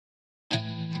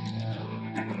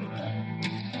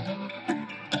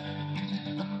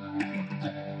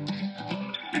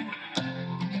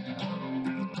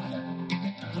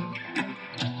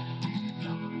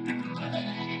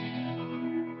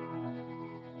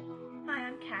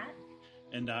Kat.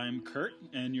 And I'm Kurt,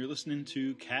 and you're listening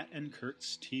to Kat and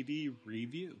Kurt's TV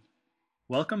Review.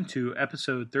 Welcome to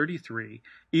episode 33,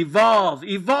 Evolve!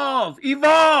 Evolve!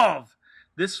 Evolve!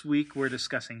 This week we're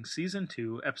discussing Season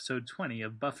 2, Episode 20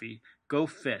 of Buffy, Go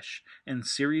Fish, and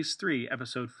Series 3,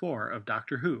 Episode 4 of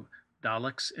Doctor Who,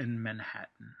 Daleks in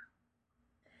Manhattan.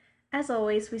 As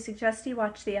always, we suggest you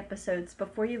watch the episodes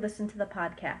before you listen to the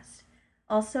podcast.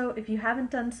 Also, if you haven't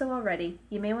done so already,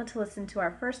 you may want to listen to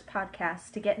our first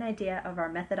podcast to get an idea of our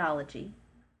methodology.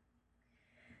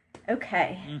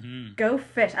 Okay, Go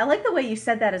fish. I like the way you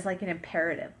said that as like an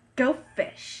imperative. Go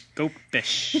fish. Go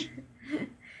fish.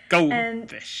 Go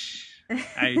fish.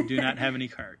 I do not have any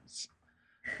cards.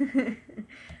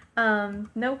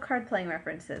 No card playing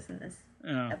references in this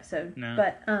episode. No.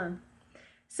 But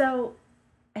so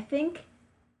I think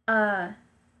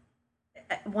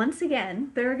once again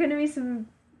there are going to be some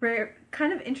rare,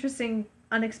 kind of interesting,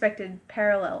 unexpected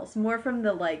parallels, more from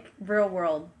the like real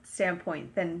world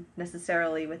standpoint than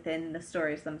necessarily within the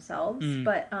stories themselves.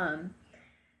 But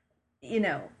you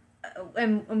know,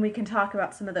 and we can talk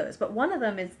about some of those. But one of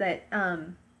them is that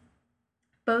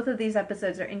both of these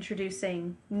episodes are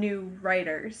introducing new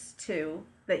writers to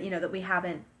that, that we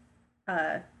haven't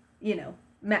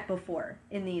met before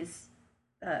in these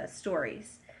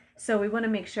stories. So we want to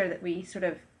make sure that we sort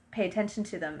of pay attention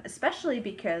to them, especially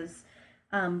because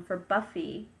for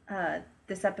Buffy,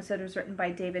 this episode was written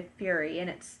by David Fury, and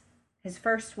it's his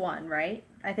first one, right?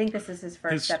 I think this is his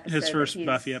first episode. His first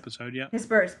Buffy episode, yeah. His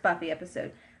first Buffy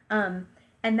episode. And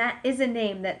that is a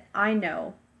name that I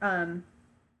know, from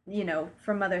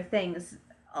other things.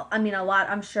 I mean, a lot,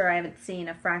 I'm sure I haven't seen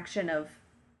a fraction of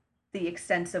the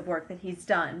extensive work that he's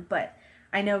done, but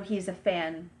I know he's a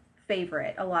fan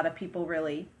favorite. A lot of people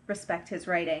really respect his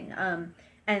writing.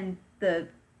 And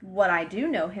what I do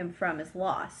know him from is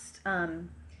Lost,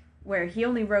 where he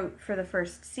only wrote for the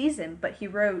first season, but he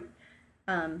wrote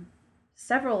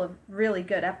several of really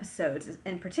good episodes,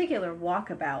 in particular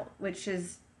Walkabout, which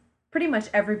is pretty much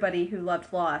everybody who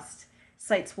loved Lost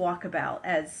cites Walkabout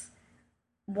as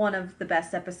one of the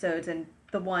best episodes and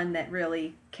the one that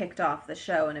really kicked off the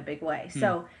show in a big way.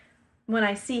 So when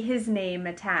I see his name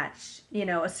attached,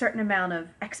 a certain amount of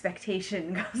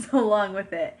expectation goes along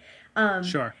with it.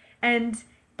 Sure.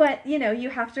 But you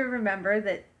have to remember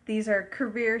that these are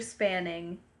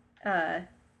career-spanning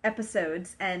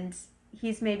episodes, and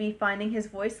he's maybe finding his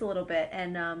voice a little bit,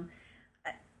 and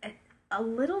a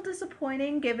little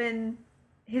disappointing given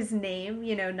his name.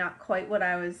 Not quite what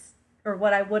I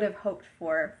would have hoped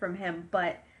for from him,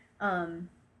 but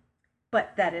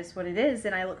that is what it is,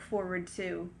 and I look forward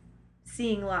to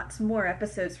seeing lots more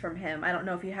episodes from him. I don't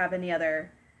know if you have any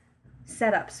other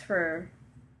setups for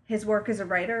his work as a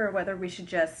writer, or whether we should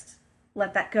just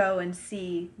let that go and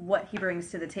see what he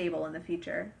brings to the table in the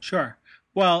future. Sure.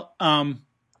 Well,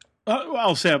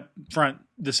 I'll say up front,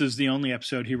 this is the only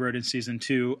episode he wrote in season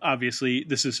 2. Obviously,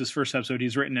 this is his first episode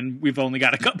he's written, and we've only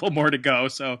got a couple more to go,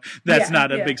 so that's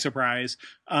not a big surprise.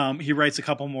 He writes a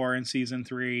couple more in season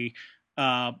 3,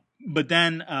 but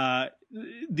then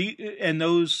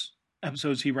those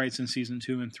episodes he writes in season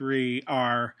 2 and 3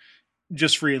 are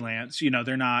just freelance. He's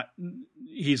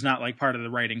not like part of the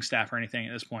writing staff or anything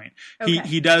at this point. Okay.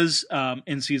 He does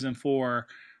in season 4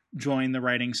 join the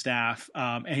writing staff,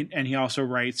 and he also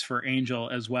writes for Angel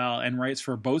as well, and writes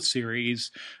for both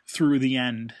series through the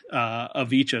end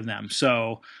of each of them.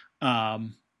 So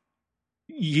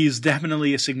he's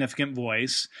definitely a significant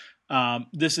voice.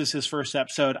 This is his first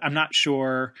episode. I'm not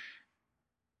sure,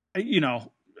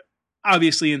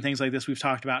 obviously in things like this, we've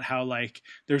talked about how like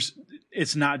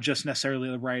it's not just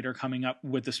necessarily the writer coming up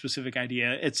with the specific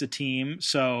idea, it's a team.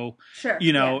 So, sure,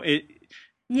 you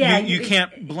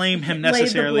can't blame him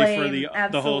necessarily for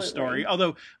the whole story.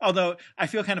 Although I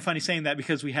feel kind of funny saying that,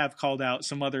 because we have called out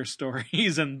some other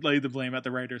stories and laid the blame at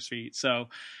the writer's feet. So,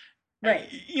 right.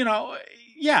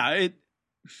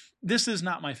 This is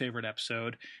not my favorite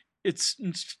episode. It's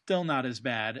still not as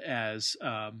bad as,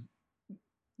 the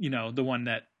one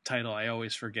that title I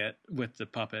always forget with the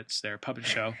puppets, their puppet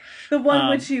show. The one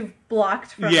which you've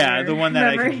blocked from the one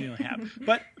that memory. I continually have.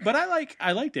 But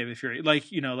I like David Fury.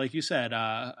 Like you said,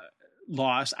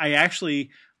 Lost.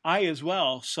 I as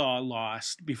well saw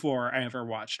Lost before I ever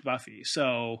watched Buffy.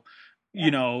 So,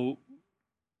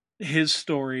 his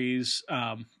stories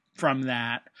from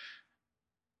that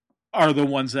are the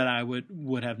ones that I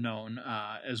would have known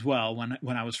as well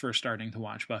when I was first starting to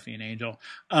watch Buffy and Angel.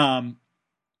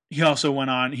 He also went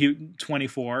on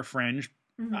 24 Fringe.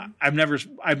 Mm-hmm.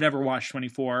 I've never watched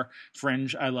 24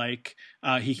 Fringe. I like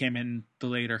he came in the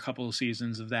later couple of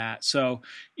seasons of that. So,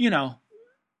 I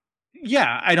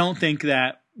don't think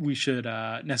that we should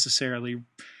necessarily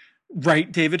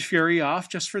write David Fury off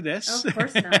just for this. Oh, of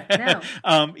course not.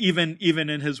 No. Even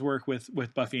in his work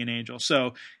with Buffy and Angel.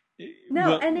 So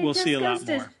no, and it we'll just see a goes lot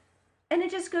to, more. and it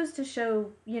just goes to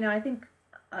show, I think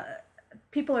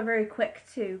people are very quick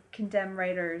to condemn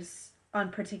writers on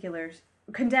particulars,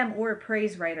 condemn or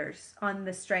praise writers on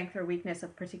the strength or weakness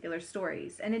of particular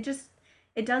stories, and it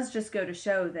does just go to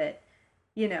show that,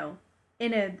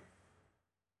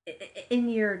 in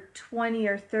your 20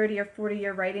 or 30 or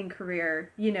 40-year writing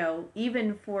career,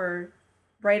 even for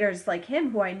writers like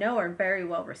him, who I know are very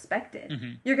well respected,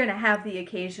 mm-hmm. you're going to have the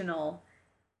occasional,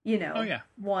 oh, yeah.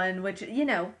 one, which,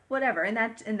 whatever. And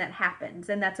that happens,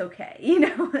 and that's okay.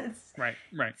 It's, right.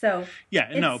 So yeah,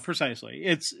 no, precisely.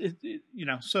 It's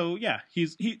so yeah,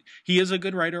 he is a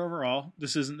good writer overall.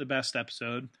 This isn't the best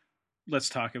episode. Let's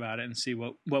talk about it and see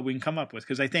what we can come up with.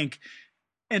 Cause I think,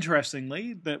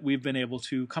 interestingly, that we've been able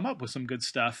to come up with some good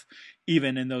stuff,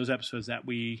 even in those episodes that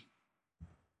we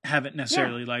haven't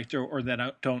necessarily liked or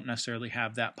that don't necessarily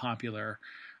have that popular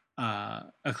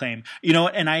acclaim.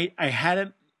 And I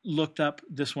hadn't looked up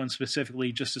this one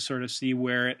specifically just to sort of see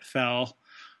where it fell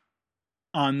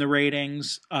on the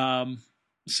ratings.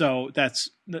 So that's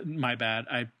my bad.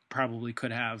 I probably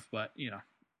could have, but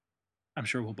I'm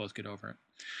sure we'll both get over it.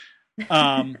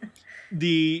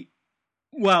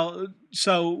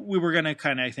 So we were going to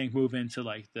kind of, I think, move into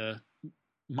like the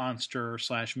monster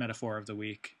 / metaphor of the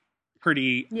week.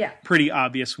 Pretty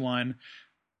obvious one.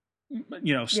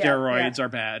 Steroids are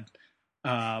bad.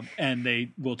 And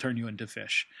they will turn you into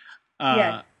fish.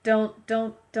 Don't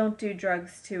do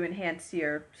drugs to enhance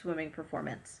your swimming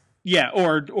performance. Yeah,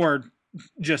 or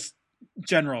just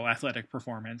general athletic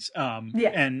performance.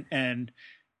 And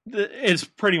it's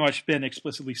pretty much been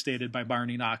explicitly stated by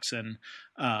Barney Noxon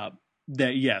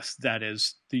that yes, that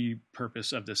is the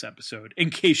purpose of this episode. In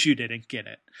case you didn't get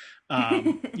it,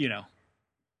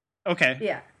 Okay.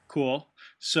 Yeah. Cool.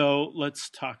 So let's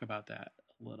talk about that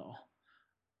a little.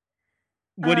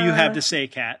 What do you have to say,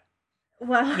 Kat?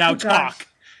 Well, now talk.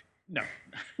 No.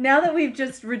 Now that we've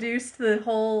just reduced the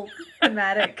whole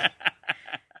thematic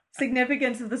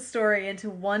significance of the story into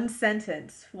one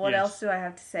sentence, what else do I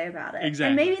have to say about it? Exactly.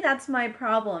 And maybe that's my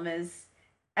problem, is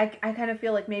I kind of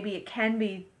feel like maybe it can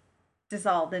be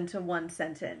dissolved into one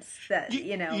sentence. That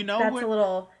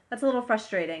that's a little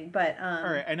frustrating, but all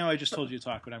right, I know I just told you to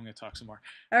talk, but I'm going to talk some more.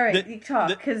 All right, you talk,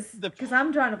 because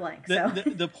I'm drawing a blank.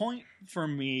 The point for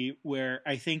me where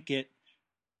I think it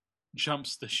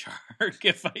jumps the shark,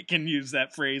 if I can use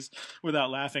that phrase without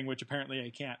laughing, which apparently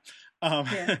I can't.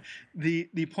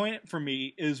 The point for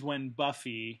me is when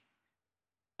Buffy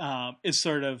is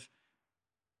sort of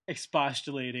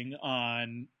expostulating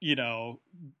on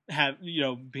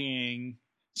being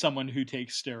someone who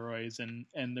takes steroids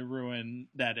and the ruin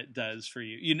that it does for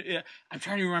you. I'm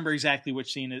trying to remember exactly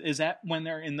which scene is that, when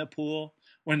they're in the pool,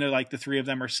 when they're like the three of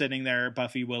them are sitting there,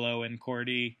 Buffy, Willow, and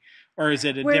Cordy, or is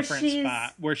it a different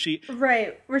spot where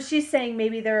she's saying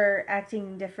maybe they're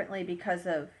acting differently because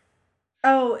of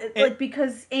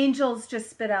because angels just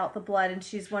spit out the blood, and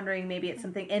she's wondering maybe it's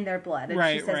something in their blood,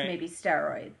 and she says maybe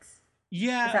steroids.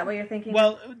 Yeah. Is that what you're thinking?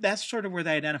 Well, that's sort of where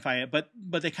they identify it, but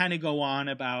they kind of go on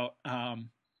about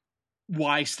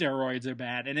why steroids are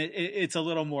bad, and it's a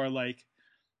little more like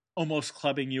almost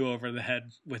clubbing you over the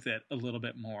head with it a little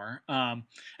bit more. And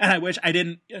I wish I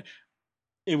didn't.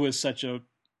 It was such a,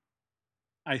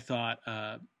 I thought,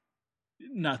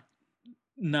 not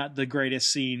the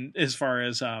greatest scene as far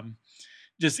as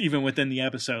just even within the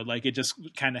episode. Like, it just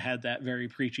kind of had that very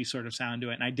preachy sort of sound to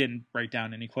it, and I didn't write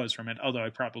down any quotes from it, although I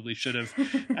probably should have.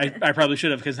 I probably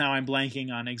should have, because now I'm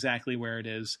blanking on exactly where it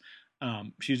is.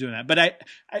 She's doing that, but I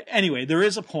anyway, there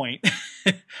is a point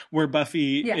where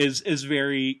Buffy is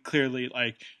very clearly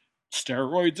like,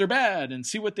 steroids are bad and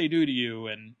see what they do to you,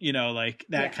 and like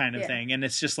that kind of thing, and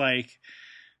it's just like,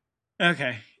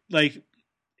 okay, like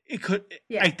it could.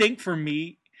 I think for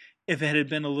me, if it had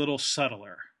been a little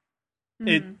subtler,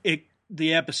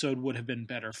 the episode would have been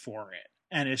better for it,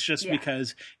 and it's just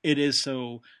because it's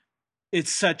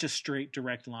such a straight,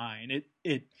 direct line.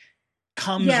 It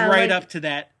comes up to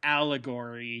that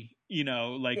allegory, in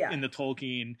the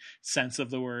Tolkien sense of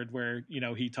the word, where,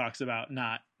 he talks about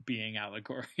not being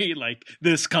allegory. Like,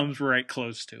 this comes right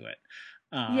close to it.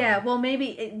 Well,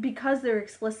 maybe because they're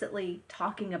explicitly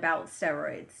talking about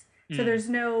steroids. So there's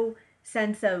no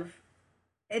sense of,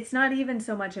 it's not even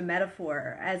so much a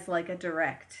metaphor as like a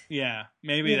direct,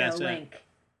 maybe that's link.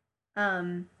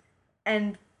 And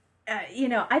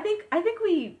I think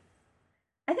we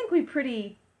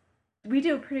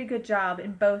do a pretty good job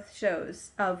in both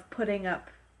shows of putting up,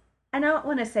 and I don't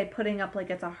want to say putting up like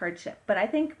it's a hardship, but I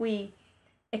think we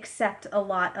accept a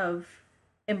lot of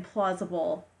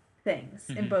implausible things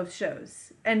in Mm-hmm. both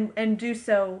shows, and do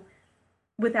so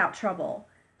without trouble.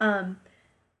 Um,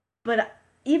 but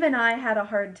even I had a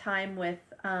hard time with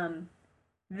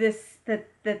this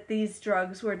that these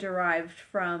drugs were derived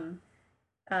from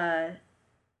uh,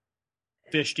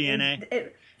 Fish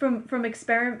DNA. from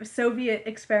Soviet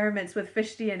experiments with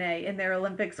fish DNA in their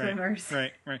Olympic Right. swimmers.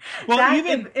 Right. Well, That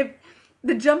even if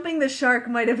the jumping the shark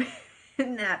might have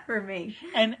been that for me.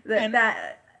 and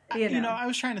That you know. I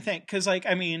was trying to think because, like,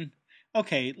 I mean,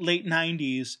 okay, late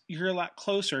 '90s, you're a lot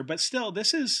closer, but still,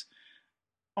 this is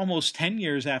almost 10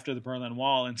 years after the Berlin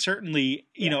Wall, and certainly,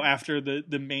 Yeah. after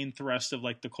the main thrust of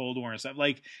like the Cold War and stuff,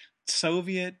 like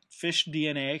Soviet fish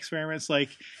DNA experiments, like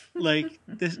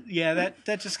this, yeah,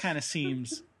 that just kind of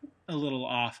seems a little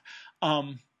off.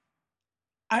 Um,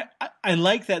 I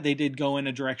like that they did go in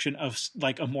a direction of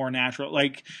like a more natural,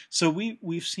 like, so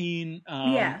we've seen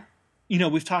Yeah.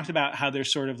 we've talked about how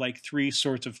there's sort of like three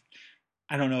sorts of,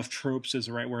 I don't know if tropes is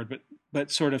the right word,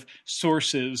 but sort of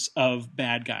sources of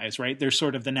bad guys, right? There's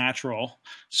sort of the natural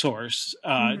source,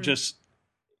 Mm-hmm. just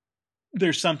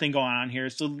there's something going on here.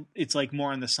 So it's like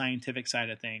more on the scientific side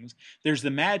of things. There's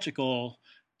the magical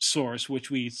source, which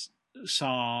we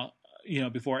saw,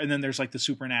 before, and then there's like the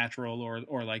supernatural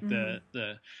or like Mm-hmm.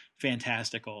 the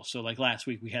fantastical. So like last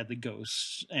week we had the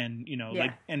ghosts, and Yeah.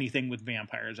 like anything with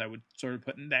vampires, I would sort of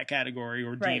put in that category,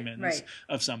 or Right. demons Right.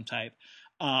 of some type.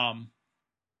 Um,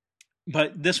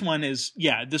 but this one is,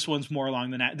 yeah, this one's more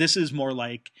along the this is more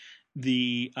like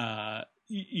the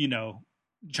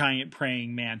giant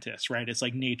praying mantis, right? It's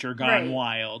like nature gone Right.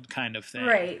 wild kind of thing.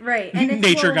 Right. Right. And it's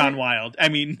Nature more gone with wild, I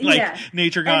mean, like yeah.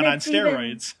 nature And gone on it's even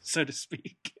steroids, so to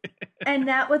speak. and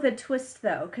that with a twist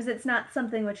though, because it's not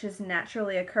something which is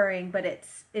naturally occurring, but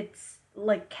it's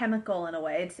like chemical in a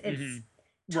way. It's Hmm.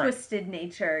 Right, twisted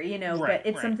nature, right, but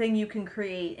it's right. something you can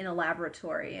create in a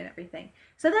laboratory and everything.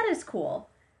 So that is cool.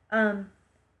 Um,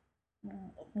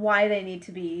 why they need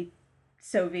to be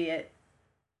Soviet?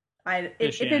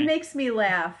 Fish If it DNA. makes me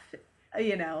laugh,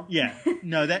 you know, Yeah,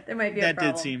 no, there might be a that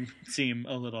did problem. seem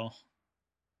a little,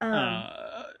 Um,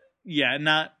 uh yeah,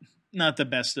 not the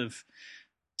best of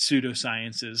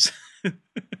pseudosciences.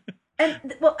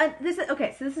 well, this is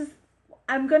okay. So this is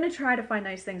I'm gonna try to find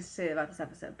nice things to say about this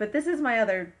episode, but this is my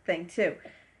other thing too.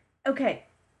 Okay,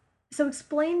 so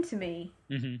explain to me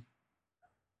Hmm.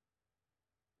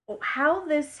 how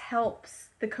this helps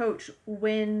the coach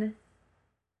win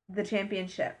the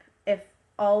championship if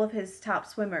all of his top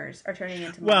swimmers are turning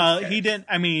into Well, monsters.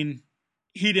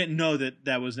 he didn't know that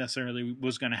that was necessarily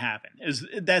was going to happen. Is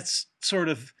that's sort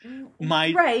of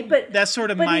my Right, that's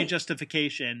sort of but my he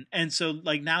justification. And so,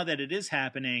 like, now that it is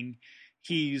happening,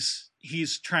 he's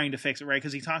trying to fix it, right?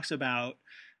 Because he talks about,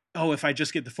 oh, if I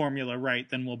just get the formula right,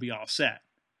 then we'll be all set.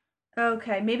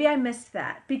 okay, maybe I missed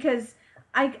that because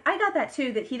I got that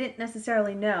too that he didn't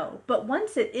necessarily know. But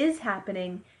once it is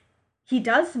happening, he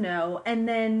does know, and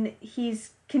then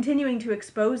he's continuing to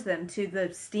expose them to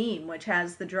the steam which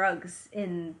has the drugs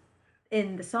in the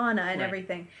sauna and Right.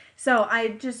 everything. So I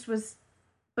just was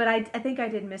but I think I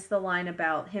did miss the line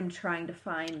about him trying to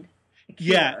find a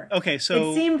Yeah. cure. Okay. It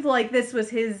So seemed like this was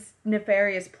his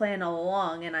nefarious plan all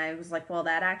along, and I was like, well,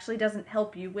 that actually doesn't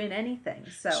help you win anything.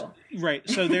 So right.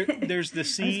 So I there's the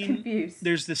was scene. confused.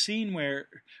 There's the scene where,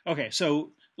 okay.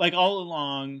 So like all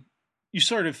along, you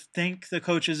sort of think the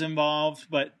coach is involved,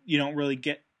 but you don't really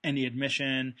get any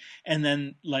admission. And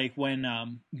then like when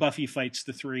Buffy fights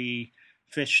the three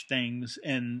fish things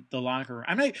in the locker room,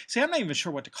 I'm not even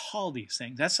sure what to call these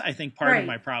things. That's, I think, part of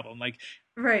my Right, problem. Like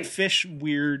right. fish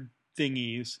weird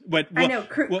thingies. But I know.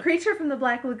 well, Creature from the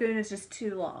Black Lagoon is just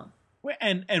too long.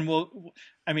 and we'll,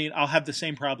 I mean, I'll have the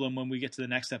same problem when we get to the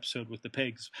next episode with the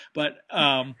pigs. But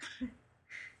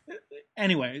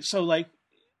anyway, so like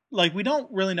we don't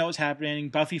really know what's happening.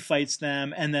 Buffy fights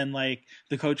them, and then like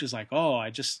the coach is like, "Oh, I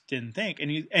just didn't think,"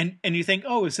 and you think,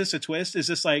 "Oh, is this a twist? Is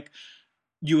this like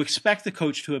you expect the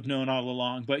coach to have known all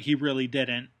along, but he really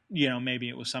didn't? Maybe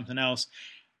it was something else."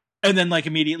 And then like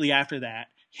immediately after that,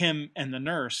 him and the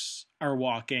nurse are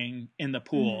walking in the Mm-hmm.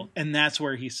 pool, and that's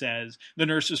where he says the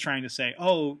nurse is trying to say,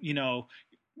 "Oh,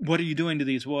 what are you doing to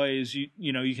these boys?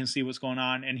 You can see what's going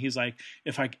on." And he's like,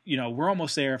 if I, we're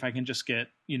almost there. If I can just get,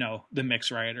 the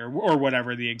mix right, or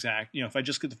whatever the exact, if I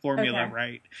just get the formula Okay.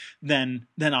 right, then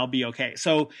I'll be okay.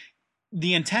 So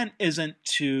the intent isn't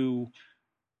to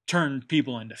turn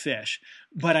people into fish,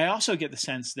 but I also get the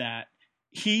sense that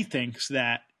he thinks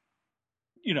that,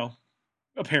 you know,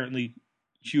 apparently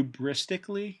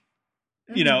hubristically,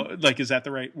 Mm-hmm. like, is that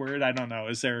the right word? I don't know.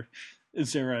 Is there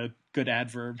a good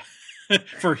adverb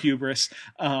for hubris?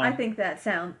 I Um, think that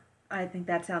I think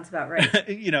that sounds about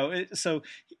right. So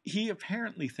he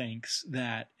apparently thinks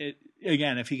that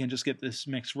again, if he can just get this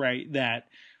mix right, that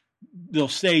they'll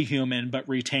stay human but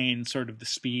retain sort of the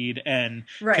speed and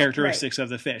characteristics of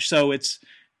the fish. So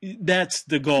that's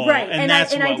the goal, right? And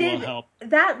that's what will help.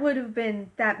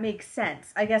 That makes sense,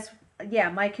 I guess.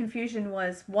 Yeah, my confusion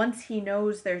was once he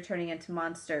knows they're turning into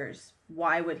monsters,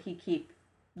 why would he keep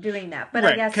doing that? But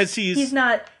I guess he's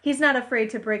not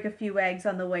afraid to break a few eggs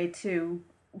on the way to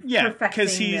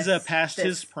because he's past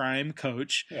his prime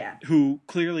coach, who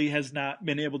clearly has not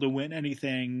been able to win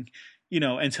anything,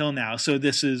 until now. So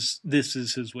this is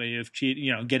his way of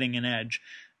getting an edge,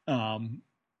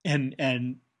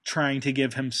 and trying to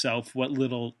give himself what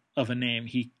little of a name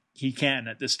he can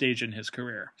at this stage in his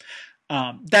career.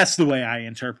 That's the way I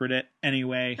interpret it.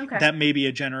 Anyway, that may be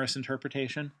a generous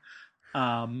interpretation,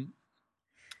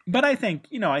 but I think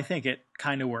it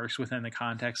kind of works within the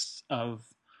context of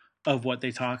what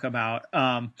they talk about,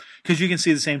 because you can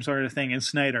see the same sort of thing in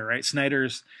Snyder, right?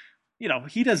 Snyder's,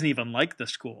 he doesn't even like the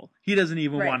school. He doesn't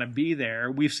even want to be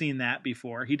there. We've seen that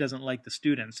before. He doesn't like the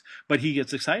students, but he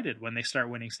gets excited when they start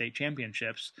winning state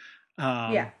championships.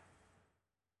 Or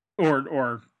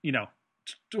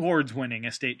towards winning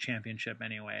a state championship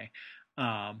anyway.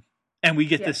 And we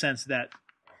get the sense that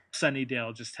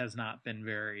Sunnydale just has not been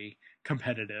very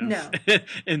competitive. No.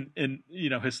 in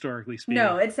historically speaking.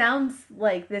 No, it sounds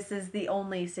like this is the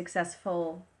only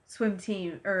successful swim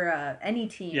team or any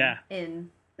team in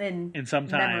some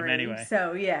time memory. Anyway.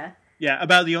 So yeah,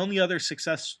 about the only other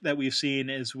success that we've seen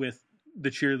is with the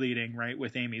cheerleading, right,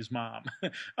 with Amy's mom,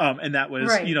 and that was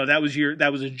that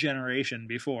was a generation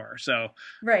before. So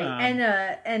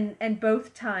and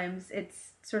both times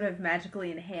it's sort of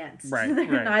magically enhanced. Right.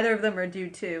 Neither of them are due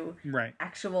to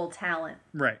actual talent.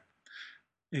 Right.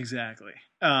 Exactly.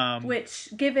 Which,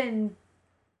 given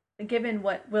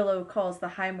what Willow calls the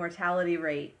high mortality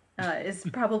rate, is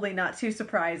probably not too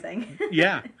surprising.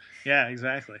 Yeah,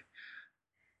 exactly.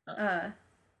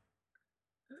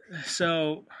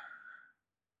 So,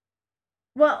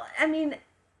 well, I mean,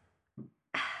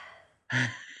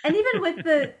 and even with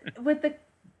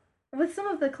some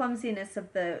of the clumsiness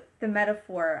of the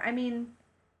metaphor, I mean,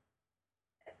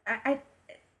 I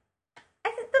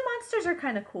think the monsters are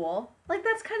kind of cool. Like,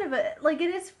 that's kind of it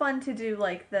is fun to do,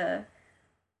 like, the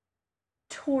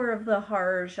tour of the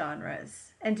horror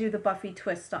genres and do the Buffy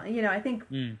twist on. I think,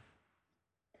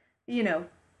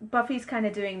 Buffy's kind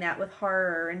of doing that with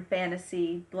horror and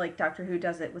fantasy, like Doctor Who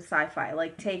does it with sci-fi.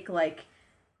 Like, take, like,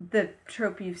 the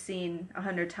trope you've seen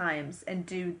 100 times and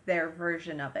do their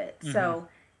version of it. Mm-hmm. So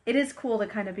it is cool to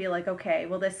kind of be like, okay,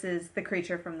 well, this is the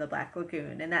creature from the Black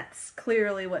Lagoon, and that's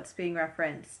clearly what's being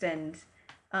referenced, and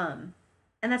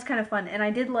that's kind of fun. And I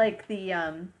did like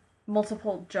the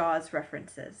multiple Jaws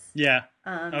references. Yeah.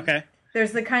 Okay.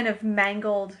 There's the kind of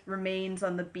mangled remains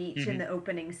on the beach in the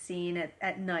opening scene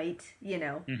at night,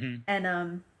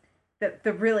 and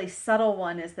the really subtle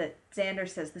one is that Xander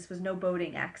says this was no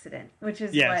boating accident, which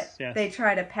is what they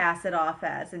try to pass it off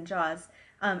as in Jaws.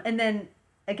 And then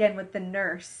again with the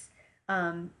nurse,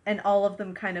 and all of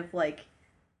them kind of like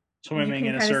swimming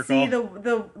in a circle. You can kind of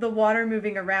see the water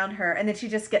moving around her, and then she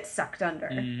just gets sucked under.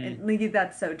 And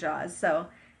that's so Jaws. So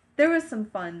there was some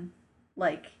fun,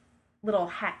 like, little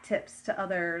hat tips to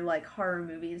other, like, horror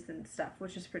movies and stuff,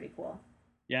 which is pretty cool.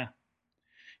 Yeah,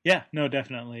 no,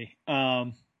 definitely.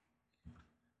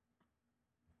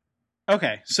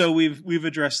 Okay, so we've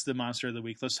addressed the monster of the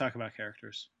week. Let's talk about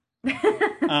characters.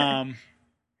 Sounds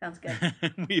good.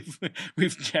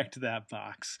 we've checked that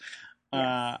box.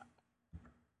 Yes.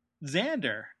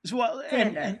 Xander.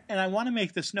 And I want to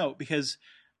make this note because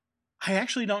I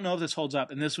actually don't know if this holds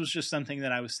up, and this was just something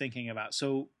that I was thinking about.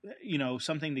 So,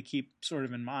 something to keep sort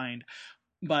of in mind.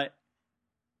 But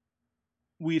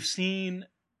we've seen,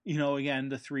 again,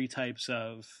 the three types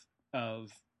of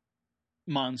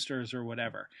monsters or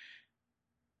whatever.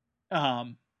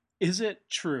 Is it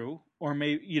true, or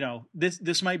maybe,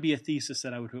 this might be a thesis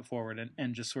that I would put forward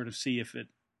and just sort of see if it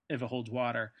holds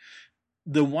water.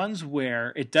 The ones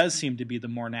where it does seem to be the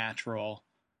more natural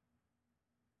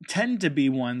tend to be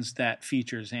ones that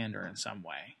feature Xander in some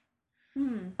way.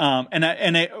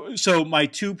 So my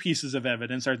two pieces of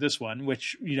evidence are this one,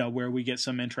 which, where we get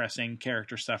some interesting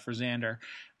character stuff for Xander,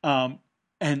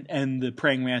 and the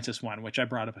praying mantis one, which I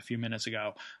brought up a few minutes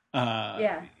ago,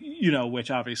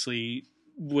 which obviously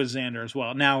was Xander as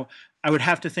well. Now, I would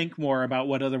have to think more about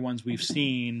what other ones we've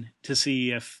seen to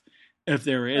see if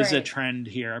there is a trend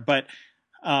here, but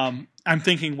I'm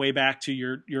thinking way back to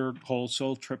your whole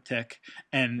soul triptych,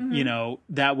 and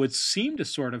that would seem to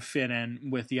sort of fit in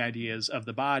with the ideas of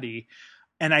the body,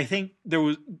 and I think there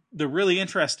was the really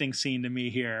interesting scene to me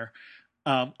here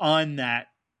on that.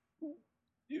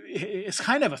 It's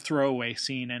kind of a throwaway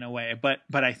scene in a way, but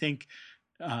I think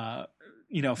from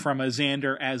a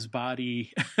Xander as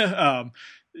body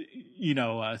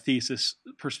thesis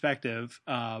perspective,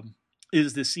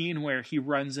 is the scene where he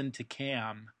runs into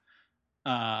Cameron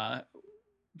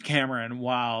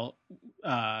while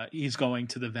he's going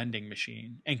to the vending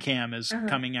machine, and Cam is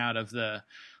coming out of the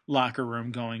locker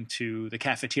room going to the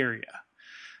cafeteria.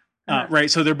 Right,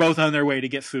 so they're both on their way to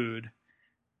get food,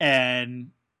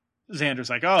 and Xander's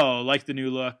like, "Oh, like the new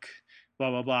look, blah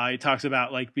blah blah." He talks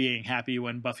about like being happy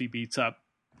when Buffy beats up,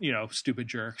 stupid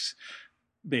jerks,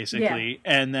 basically.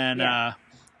 Yeah. And then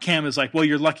Cam is like, "Well,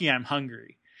 you're lucky I'm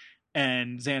hungry."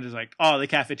 And Xander's like, "Oh, the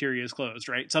cafeteria is closed,"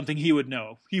 right? Something he would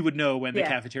know. He would know when the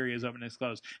cafeteria is open and it's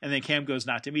closed. And then Cam goes,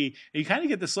 "Not to me." And you kind of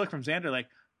get this look from Xander like,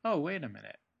 "Oh, wait a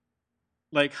minute."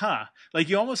 Like, huh? Like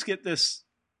you almost get this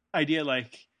idea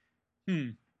like,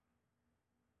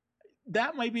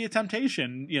 that might be a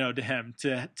temptation, to him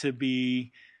to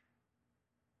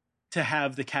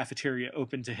have the cafeteria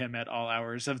open to him at all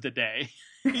hours of the day.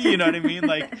 You know what I mean?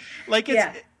 Like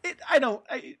it's,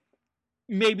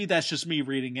 maybe that's just me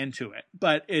reading into it,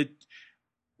 but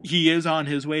he is on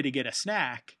his way to get a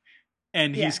snack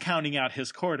and he's counting out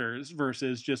his quarters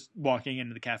versus just walking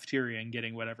into the cafeteria and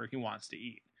getting whatever he wants to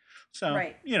eat.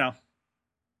 So,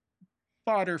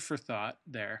 fodder for thought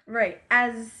there. Right.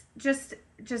 As just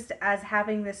as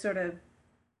having this sort of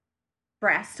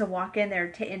brass to walk in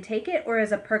there and take it, or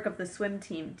as a perk of the swim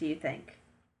team, do you think?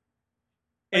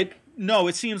 It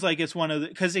seems like it's one of the,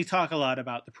 because they talk a lot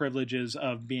about the privileges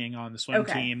of being on the swim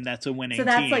team. That's a winning team.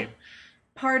 So that's like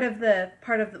part of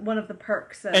one of the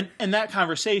perks of and that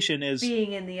conversation is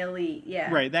being in the elite.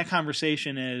 Yeah. Right. That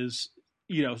conversation is,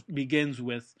 begins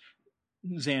with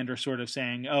Xander sort of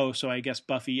saying, "Oh, so I guess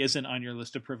Buffy isn't on your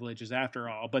list of privileges after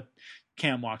all." But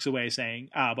Cam walks away saying,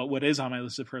 "But what is on my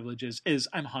list of privileges is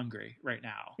I'm hungry right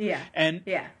now." Yeah. And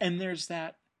there's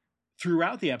that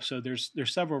throughout the episode. There's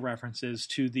several references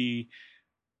to the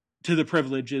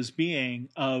privileges being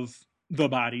of the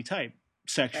body type,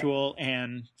 sexual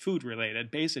and food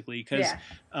related, basically, because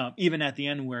even at the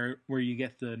end where you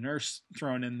get the nurse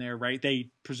thrown in there, right,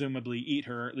 they presumably eat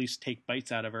her, or at least take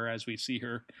bites out of her, as we see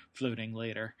her floating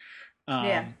later.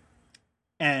 And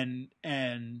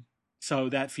so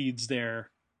that feeds their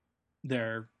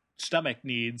stomach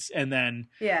needs, and then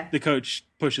the coach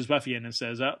pushes Buffy in and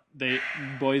says, "Oh,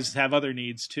 boys have other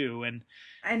needs too." And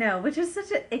I know, which is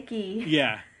such an icky.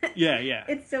 Yeah.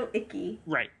 It's so icky.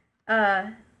 Right.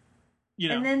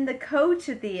 And then the coach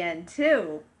at the end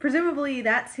too. Presumably,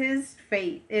 that's his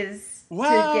fate, is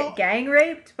to get gang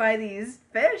raped by these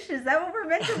fish. Is that what we're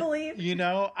meant to believe?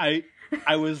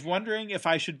 I was wondering if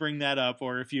I should bring that up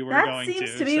or if you were going to. That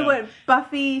seems to be what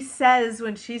Buffy says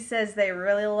when she says they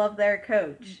really love their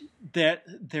coach. That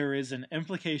there is an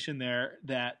implication there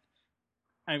that,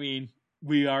 I mean,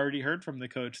 we already heard from the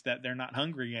coach that they're not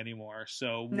hungry anymore.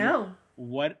 So no.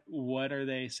 What are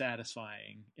they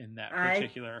satisfying in that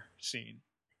particular scene?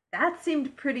 That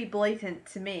seemed pretty blatant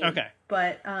to me. Okay.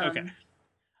 But okay.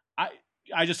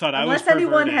 I just thought unless I was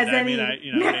anyone perverted. has any.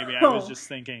 Maybe I was just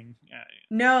thinking.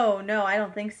 No, I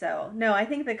don't think so. No, I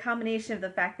think the combination of the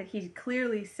fact that he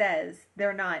clearly says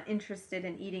they're not interested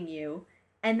in eating you,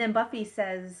 and then Buffy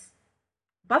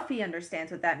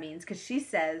understands what that means, because she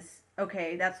says,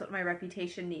 "Okay, that's what my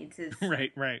reputation needs, is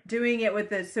right. doing it with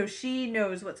this," so she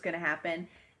knows what's going to happen.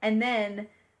 And then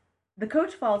the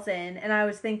coach falls in, and I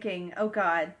was thinking, "Oh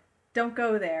God, don't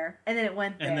go there." And then it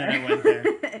went there.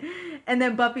 And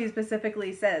then Buffy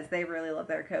specifically says they really love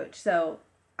their coach. So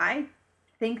I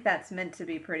think that's meant to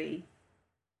be pretty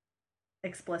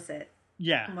explicit.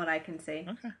 Yeah. From what I can see.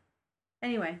 Okay.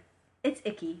 Anyway, it's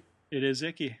icky. It is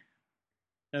icky.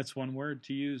 That's one word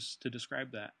to use to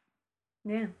describe that.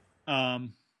 Yeah.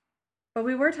 But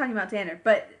we were talking about Xander.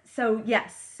 But so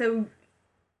yes,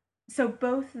 so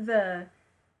both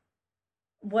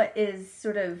what is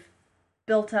sort of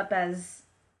built up as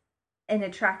an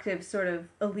attractive sort of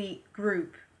elite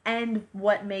group and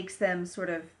what makes them sort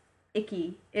of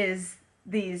icky is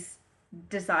these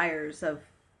desires of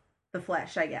the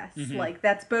flesh, I guess. Mm-hmm. Like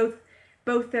that's both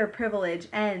their privilege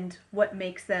and what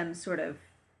makes them sort of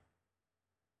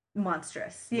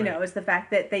monstrous, you know, is the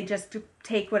fact that they just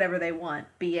take whatever they want,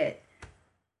 be it,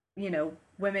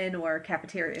 women or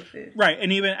cafeteria food. Right.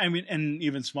 And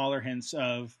even smaller hints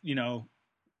of,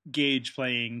 Gage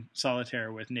playing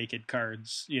solitaire with naked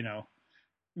cards,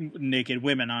 naked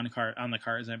women on the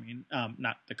cards. I mean,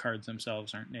 not the cards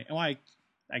themselves aren't naked. Well,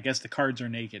 I guess the cards are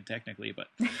naked technically, but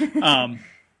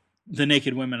the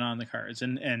naked women on the cards,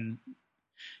 and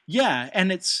Yeah,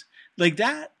 and it's like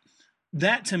that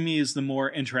to me is the more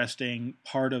interesting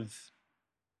part of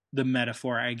the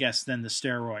metaphor, I guess, than the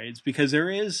steroids, because there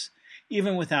is,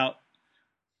 even without,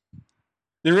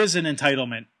 there is an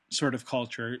entitlement sort of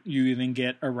culture you even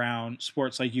get around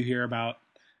sports. Like you hear about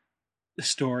the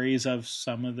stories of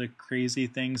some of the crazy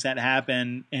things that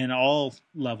happen in all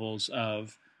levels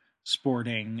of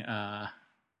sporting,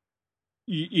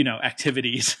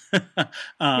 activities,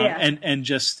 Yeah. and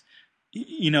just,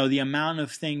 the amount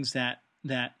of things that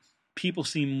people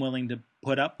seem willing to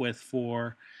put up with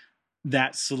for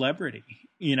that celebrity,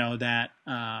 that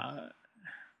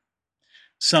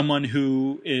someone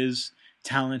who is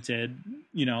talented,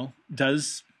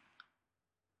 does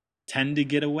tend to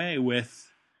get away with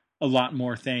a lot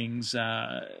more things,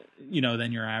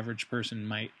 than your average person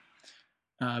might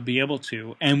be able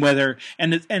to. And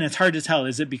it's hard to tell.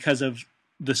 Is it because of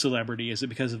the celebrity? Is it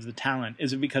because of the talent?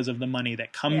 Is it because of the money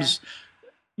that comes,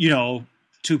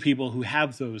 to people who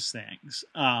have those things?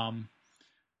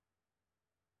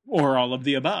 Or all of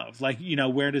the above? Like,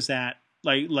 where does that,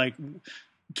 like,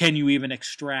 can you even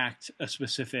extract a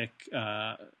specific,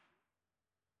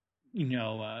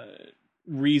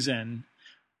 reason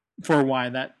for why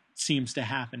that seems to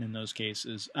happen in those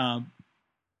cases? And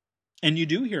you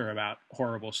do hear about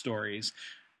horrible stories,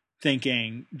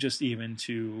 thinking just even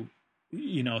to,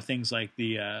 things like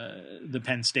the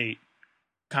Penn State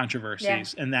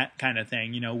controversies and that kind of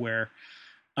thing, where,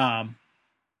 that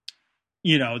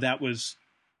was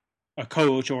a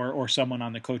coach or someone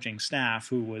on the coaching staff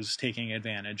who was taking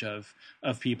advantage of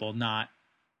people, not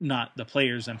the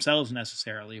players themselves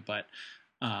necessarily, but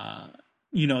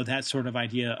that sort of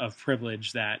idea of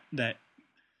privilege that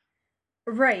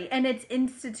Right, and it's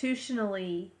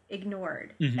institutionally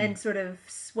ignored and sort of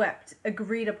swept,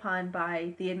 agreed upon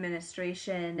by the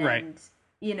administration, and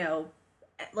you know,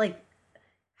 like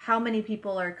how many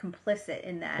people are complicit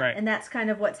in that, and that's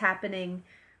kind of what's happening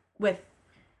with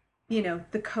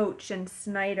the coach and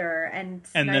Snyder and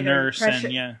the nurse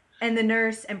and the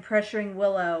nurse and pressuring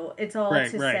Willow. It's all to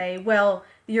say, well,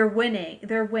 you're winning,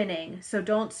 they're winning, so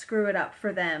don't screw it up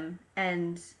for them.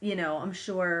 And I'm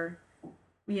sure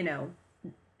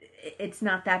it's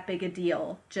not that big a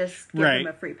deal. Just give him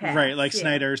a free pass. Right, like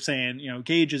Snyder saying,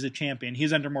 Gage is a champion.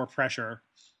 He's under more pressure,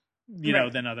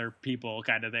 than other people,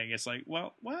 kind of thing. It's like,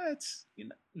 well, what?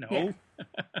 No.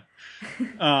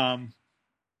 Yeah.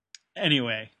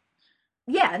 Anyway.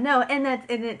 Yeah, no, and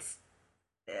it's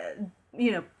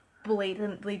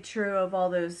blatantly true of all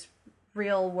those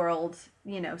real world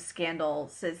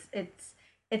scandals.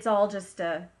 It's all just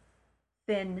a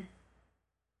thin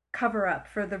cover up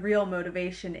for the real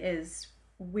motivation is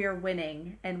we're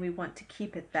winning and we want to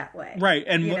keep it that way. Right.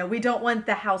 And we don't want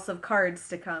the house of cards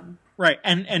to come. Right.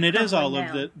 And it is all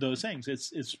down. Of those things.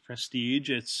 It's prestige,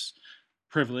 it's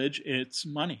privilege, it's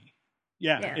money.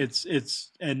 Yeah. It's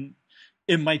and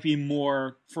it might be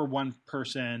more for one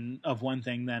person of one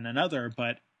thing than another,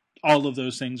 but all of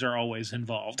those things are always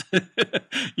involved. It's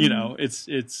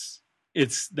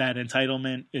that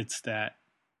entitlement, it's that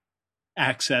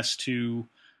access to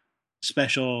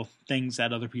special things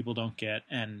that other people don't get,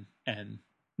 and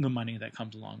the money that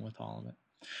comes along with all of it.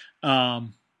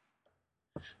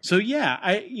 So yeah,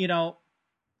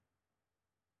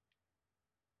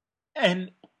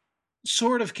 and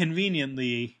sort of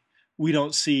conveniently, we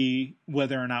don't see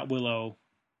whether or not Willow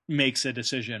makes a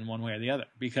decision one way or the other,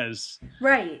 because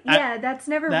that's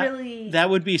never really that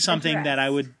would be something addressed. That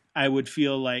I would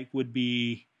feel like would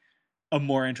be a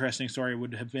more interesting story,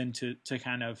 would have been to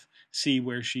kind of see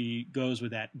where she goes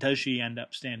with that. Does she end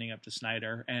up standing up to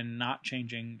Snyder and not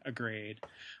changing a grade,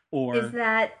 or is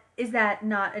that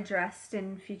not addressed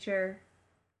in future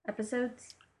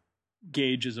episodes?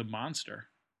 Gage is a monster.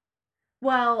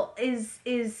 Well, is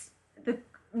the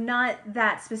not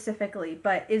that specifically,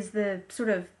 but is the sort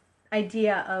of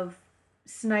idea of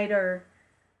Snyder,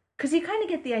 because you kind of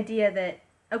get the idea that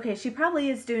okay, she probably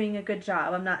is doing a good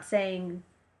job. I'm not saying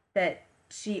that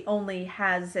she only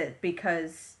has it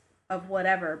because of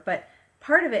whatever, but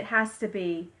part of it has to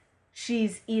be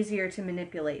she's easier to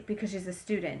manipulate because she's a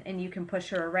student and you can push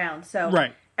her around. So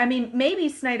I mean, maybe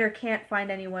Snyder can't find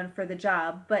anyone for the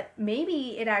job, but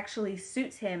maybe it actually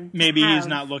suits him. Maybe he's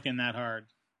not looking that hard.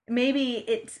 Maybe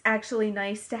it's actually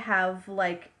nice to have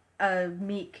like a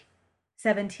meek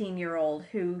 17-year-old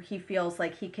who he feels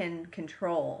like he can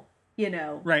control. And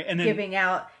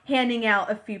then, handing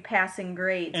out a few passing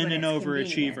grades, and an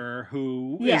overachiever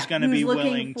who is going to be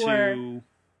willing to,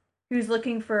 who's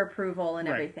looking for approval and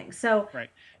everything. So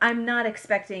I'm not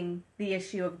expecting the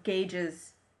issue of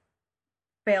Gage's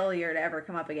failure to ever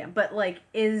come up again. But like,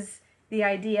 is the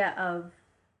idea of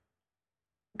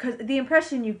because the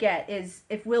impression you get is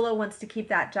if Willow wants to keep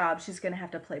that job, she's going to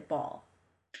have to play ball.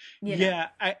 Yeah,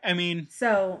 I mean,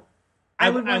 so I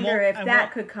would wonder if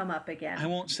that could come up I again.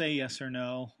 won't say yes or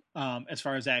no as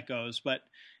far as that goes, but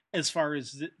as far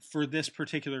as for this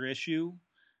particular issue,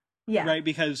 yeah, right?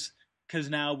 Because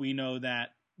now we know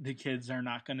that the kids are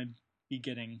not going to be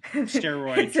getting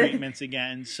steroid treatments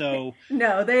again. So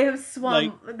no, they have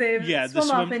swum. Like, they've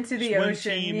swum off into the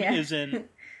ocean. Team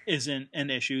isn't an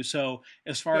issue. So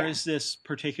as far as this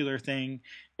particular thing,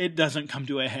 it doesn't come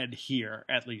to a head here.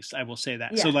 At least I will say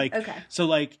that. Yeah,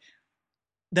 so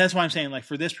that's why I'm saying, like,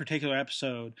 for this particular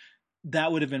episode,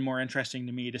 that would have been more interesting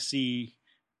to me to see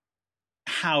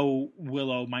how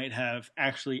Willow might have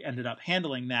actually ended up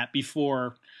handling that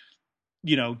before,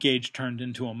 Gage turned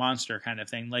into a monster kind of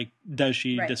thing. Like, does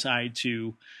she decide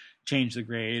to change the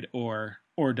grade or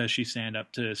does she stand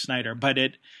up to Snyder? But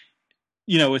it's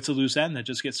a loose end that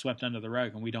just gets swept under the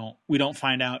rug, and we don't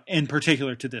find out, in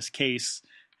particular to this case,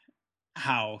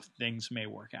 how things may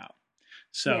work out.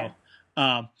 So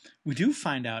we do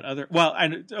find out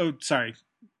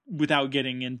without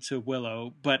getting into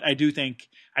Willow, but I do think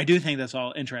that's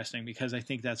all interesting because I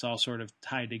think that's all sort of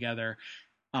tied together.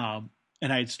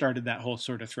 And I had started that whole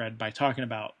sort of thread by talking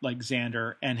about, like,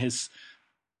 Xander and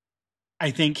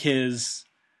I think his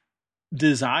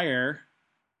desire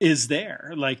is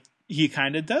there. Like, he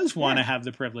kind of does want to have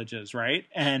the privileges, right?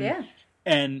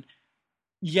 And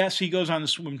yes, he goes on the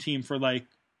swim team for, like,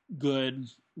 good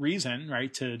reason,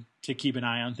 right? To keep an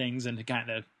eye on things and to kind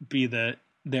of be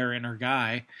their inner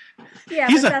guy. Yeah,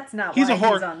 that's not why he's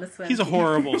on the swim team. He's a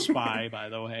horrible spy, by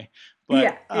the way.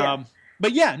 But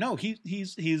but yeah, no,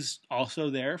 he's also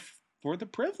there for the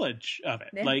privilege of it.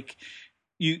 Yeah. Like,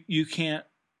 you can't.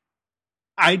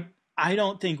 I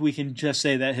don't think we can just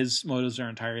say that his motives are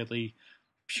entirely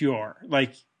pure.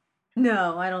 Like,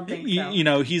 no, I don't think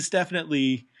so. He's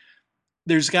definitely.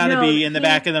 There's got to be in the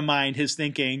back of the mind his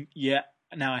thinking. Yeah,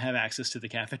 now I have access to the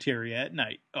cafeteria at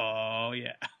night. Oh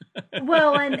yeah.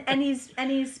 Well, and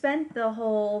he's spent the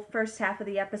whole first half of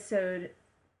the episode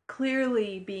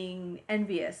clearly being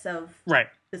envious of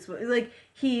this. Like,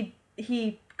 he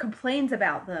complains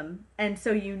about them, and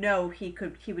so he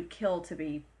would kill to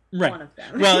be one of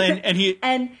them. Well, and he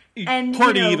and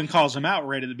Cordy even calls him out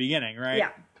right at the beginning, right?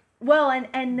 Yeah. Well,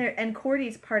 and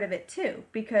Cordy's part of it too,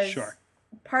 because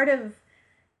part of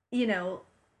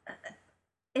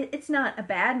it's not a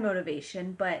bad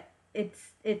motivation, but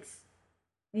it's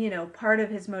part of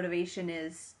his motivation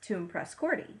is to impress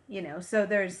Cordy, so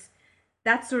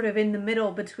that's sort of in the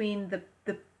middle between the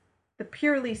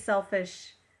purely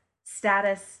selfish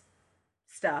status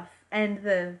stuff and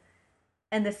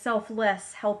the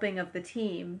selfless helping of the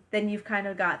team. Then you've kind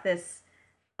of got this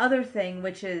other thing,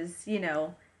 which is,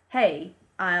 hey,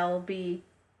 I'll be,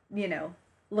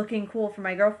 looking cool for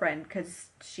my girlfriend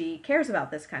because she cares about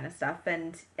this kind of stuff,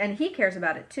 and he cares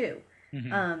about it too.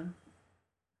 Mm-hmm.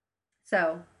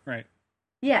 So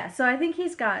yeah, so I think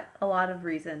he's got a lot of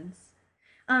reasons.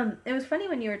 It was funny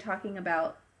when you were talking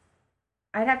about.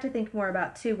 I'd have to think more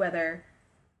about too whether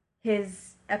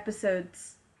his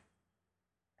episodes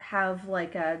have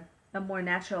like a more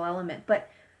natural element, but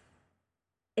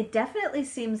it definitely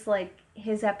seems like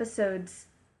his episodes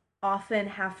often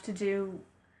have to do,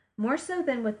 more so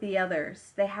than with the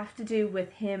others, they have to do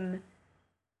with him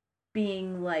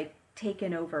being, like,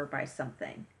 taken over by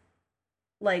something.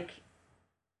 Like,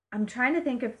 I'm trying to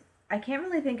think of, I can't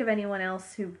really think of anyone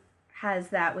else who has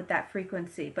that with that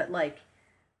frequency, but, like,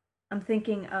 I'm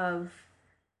thinking of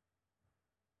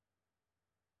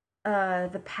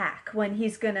the Pack, when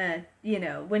he's gonna,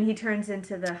 when he turns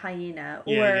into the hyena,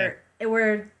 or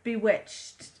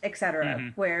Bewitched,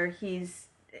 etc., where he's,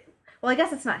 well, I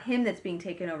guess it's not him that's being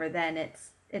taken over then,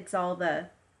 it's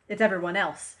everyone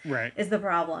else, right, is the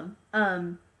problem.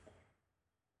 But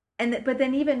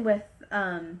then even with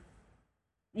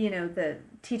the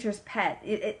teacher's pet,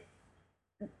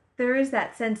 there is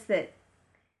that sense that,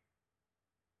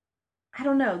 I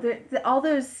don't know, all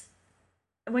those,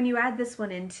 when you add this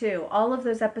one in too, all of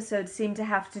those episodes seem to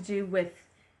have to do with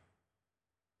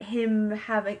him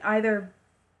having either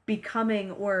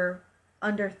becoming or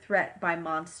under threat by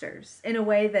monsters in a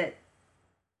way that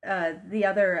the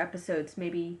other episodes,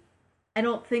 maybe I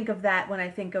don't think of that when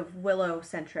I think of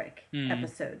Willow-centric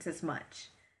episodes as much.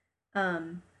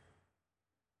 And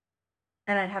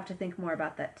I'd have to think more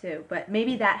about that too. But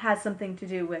maybe that has something to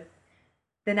do with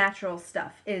the natural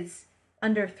stuff, is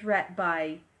under threat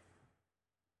by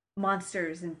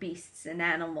monsters and beasts and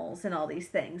animals and all these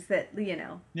things that,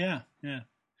 Yeah.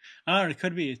 I don't know, it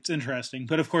could be. It's interesting.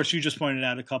 But of course, you just pointed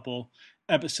out a couple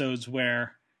episodes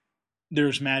where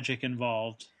there's magic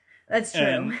involved. That's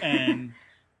true. And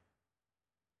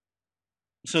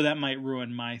So that might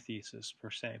ruin my thesis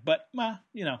per se, but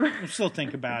you know, we'll still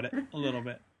think about it a little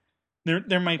bit.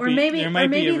 There might be a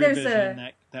revision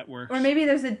that works, or maybe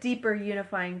there's a deeper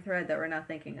unifying thread that we're not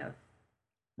thinking of.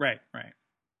 Right.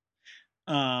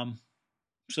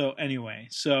 So anyway,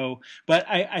 but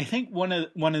I think one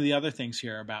of the other things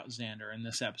here about Xander in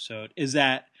this episode is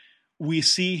that we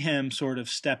see him sort of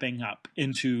stepping up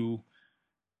into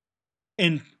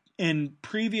in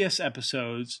previous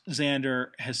episodes, Xander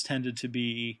has tended to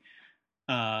be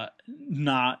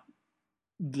not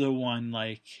the one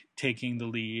like taking the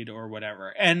lead or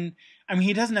whatever. And I mean,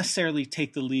 he doesn't necessarily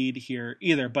take the lead here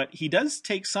either, but he does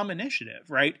take some initiative,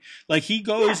 right? Like he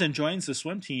goes and joins the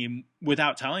swim team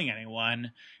without telling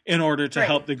anyone in order to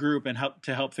help the group and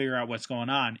help figure out what's going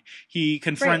on. He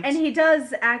confronts, and he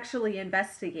does actually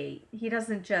investigate. He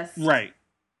doesn't just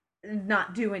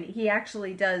not do any. He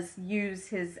actually does use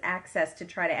his access to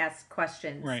try to ask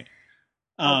questions, right?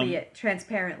 Albeit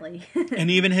transparently.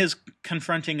 And even his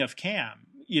confronting of Cam,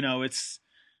 you know, it's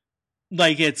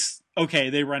like it's okay,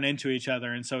 they run into each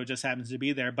other and so it just happens to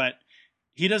be there, but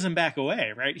he doesn't back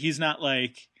away, right? He's not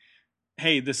like,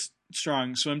 hey, this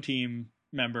strong swim team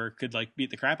member could like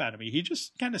beat the crap out of me. He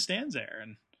just kind of stands there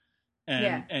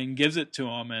and gives it to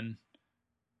him, and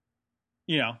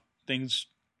you know, things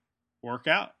work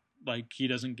out. Like he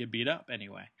doesn't get beat up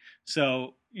anyway.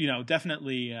 So, you know,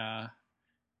 definitely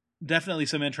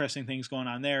some interesting things going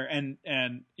on there, and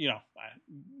you know,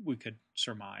 we could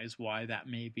surmise why that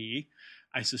may be.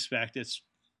 I suspect it's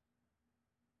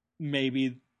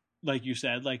maybe, like you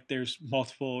said, like there's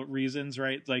multiple reasons,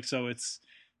 right? Like, so it's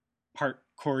part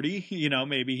Cordy, you know,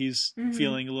 maybe he's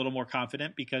feeling a little more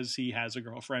confident because he has a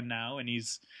girlfriend now, and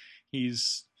he's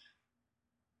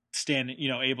standing, you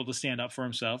know, able to stand up for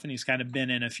himself, and he's kind of been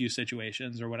in a few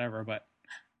situations or whatever. But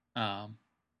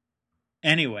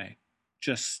anyway,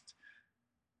 just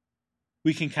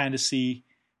we can kind of see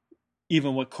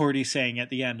even what Cordy's saying at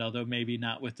the end, although maybe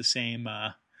not with the same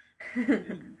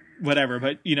whatever.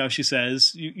 But, you know, she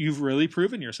says, you've really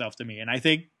proven yourself to me. And I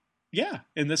think, yeah,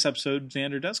 in this episode,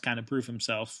 Xander does kind of prove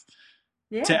himself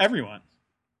to everyone.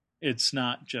 It's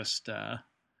not just,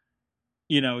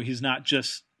 you know, he's not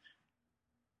just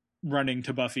running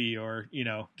to Buffy or, you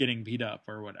know, getting beat up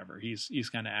or whatever. He's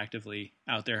kind of actively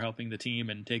out there helping the team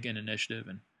and taking initiative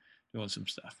and doing some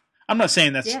stuff. I'm not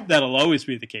saying that'll always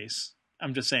be the case.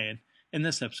 I'm just saying in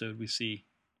this episode we see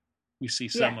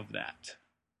some of that.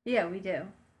 Yeah, we do.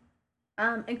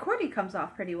 And Cordy comes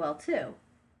off pretty well too.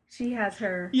 She has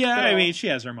her I mean, she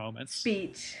has her moments.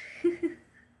 Speech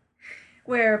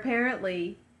where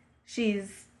apparently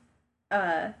she's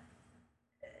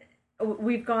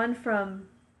we've gone from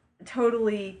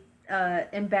totally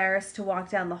embarrassed to walk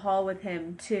down the hall with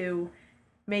him to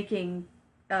making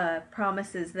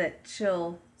promises that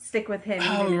she'll stick with him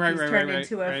even if he's turned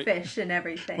into a fish and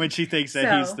everything. When she thinks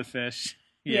that he's the fish.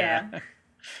 Yeah.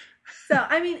 So,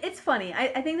 I mean, it's funny.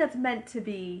 I think that's meant to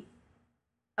be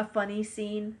a funny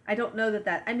scene. I don't know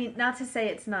that I mean, not to say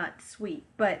it's not sweet,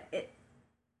 but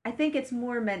I think it's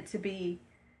more meant to be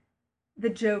the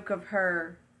joke of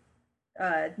her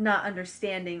not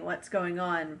understanding what's going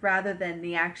on rather than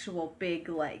the actual big,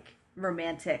 like,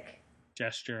 romantic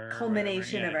gesture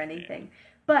culmination of anything. Yeah.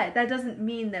 But that doesn't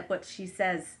mean that what she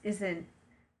says isn't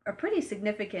a pretty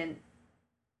significant,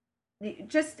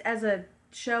 just as a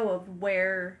show of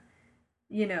where,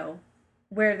 you know,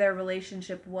 where their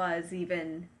relationship was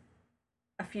even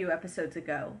a few episodes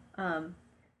ago.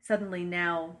 Suddenly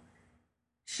now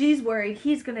she's worried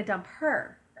he's going to dump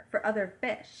her for other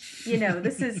fish. You know,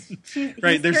 this is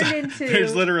right.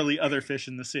 There's literally other fish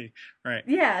in the sea, right?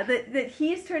 Yeah, that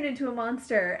he's turned into a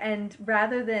monster, and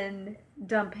rather than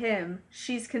dump him,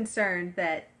 she's concerned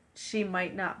that she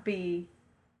might not be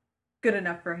good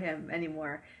enough for him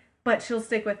anymore. But she'll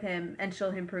stick with him, and she'll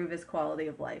improve his quality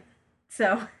of life.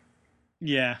 So,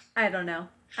 yeah, I don't know.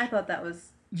 I thought that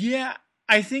was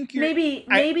I think maybe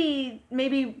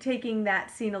taking that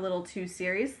scene a little too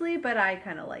seriously, but I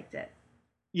kind of liked it.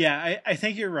 Yeah, I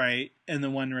think you're right in the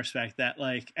one respect that,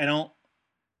 like, I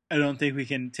don't think we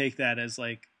can take that as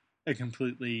like a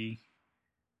completely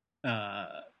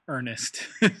earnest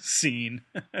scene.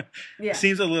 Yeah.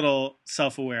 Seems a little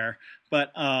self-aware,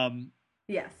 but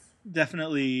yes,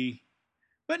 definitely.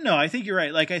 But no, I think you're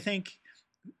right. Like, I think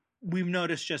we've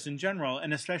noticed just in general,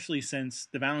 and especially since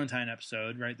the Valentine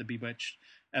episode, right, the Bewitched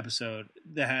episode,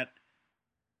 that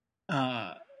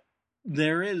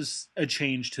there is a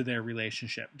change to their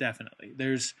relationship. Definitely,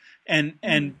 there's and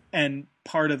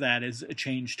part of that is a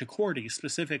change to Cordy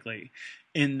specifically,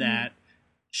 in that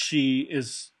she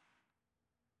is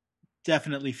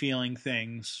definitely feeling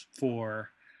things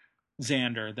for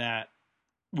Xander that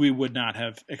we would not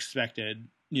have expected,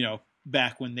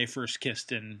 back when they first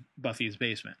kissed in Buffy's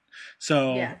basement.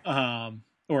 So,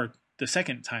 or the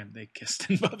second time they kissed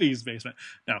in Buffy's basement.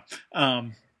 No.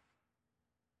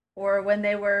 Or when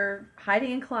they were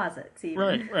hiding in closets,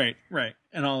 even. Right.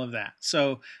 And all of that.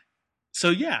 So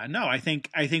yeah, no, I think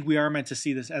we are meant to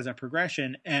see this as a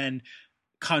progression, and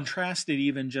contrasted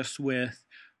even just with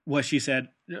what she said,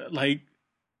 like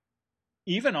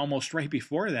even almost right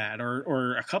before that,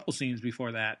 or a couple scenes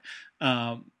before that,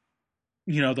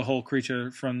 the whole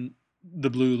creature from the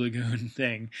Blue Lagoon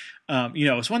thing.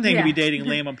 It's one thing to be dating a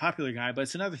lame, unpopular guy, but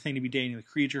it's another thing to be dating the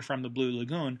creature from the Blue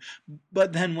Lagoon.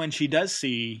 But then when she does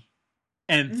see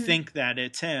and think that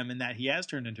it's him and that he has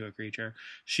turned into a creature,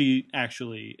 she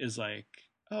actually is like,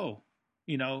 oh,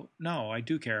 no, I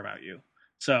do care about you.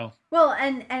 So, well,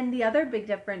 and the other big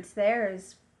difference there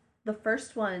is the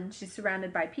first one, she's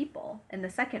surrounded by people, and the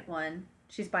second one,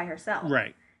 she's by herself.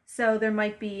 Right. So there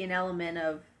might be an element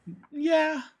of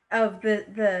of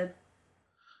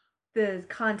the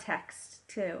context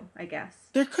too, I guess.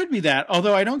 There could be that,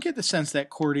 although I don't get the sense that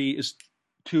Cordy is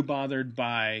too bothered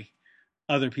by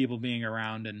other people being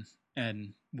around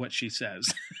and what she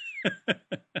says.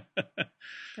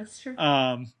 That's true.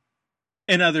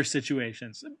 In other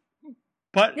situations,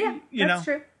 but that's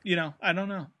true. I don't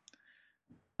know.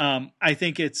 I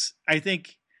think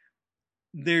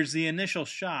there's the initial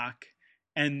shock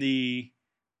and the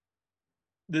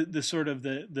sort of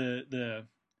the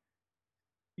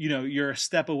you're a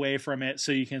step away from it,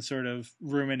 so you can sort of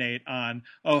ruminate on,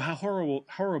 oh, how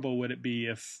horrible would it be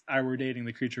if I were dating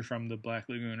the creature from the Black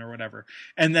Lagoon or whatever.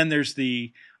 And then there's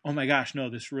the, oh my gosh,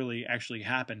 no, this really actually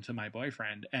happened to my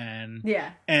boyfriend, and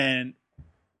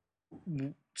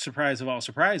surprise of all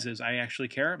surprises, I actually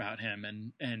care about him,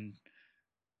 and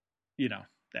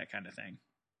that kind of thing.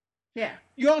 Yeah.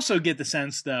 You also get the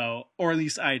sense, though, or at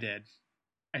least I did.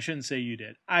 I shouldn't say you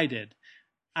did. I did.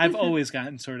 I've always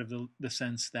gotten sort of the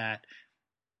sense that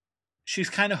she's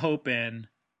kind of hoping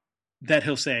that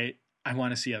he'll say, I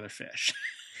want to see other fish.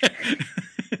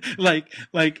 like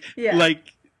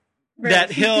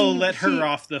that he'll let her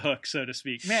off the hook, so to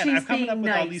speak. Man, I'm coming up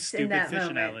with all these stupid fish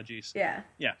analogies. Yeah.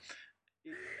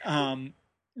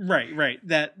 Right.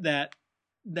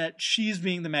 That she's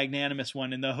being the magnanimous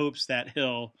one in the hopes that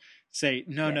he'll say,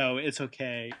 no, it's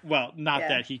okay. Well, not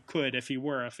that he could if he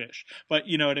were a fish, but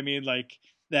you know what I mean? Like,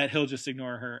 that he'll just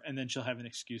ignore her, and then she'll have an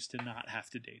excuse to not have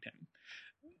to date him.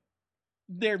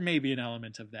 There may be an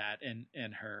element of that in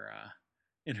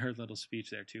her little speech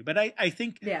there too. But I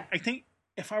think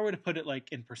if I were to put it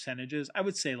like in percentages, I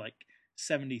would say like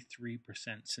 73%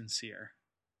 sincere.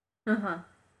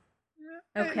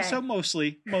 Okay. So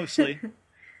mostly.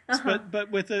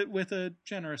 But with a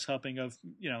generous helping of,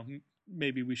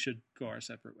 maybe we should go our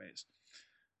separate ways.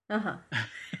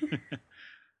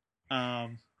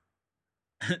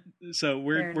 So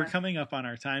we're coming up on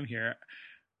our time here.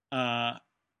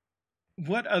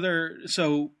 What other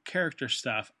character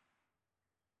stuff?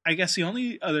 I guess the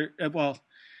only other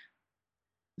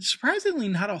surprisingly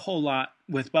not a whole lot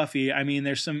with Buffy. I mean,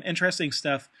 there's some interesting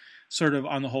stuff sort of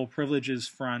on the whole privileges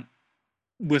front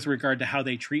with regard to how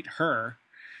they treat her.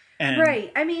 And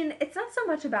right. I mean, it's not so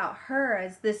much about her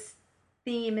as this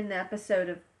theme in the episode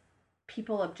of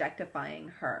people objectifying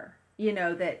her.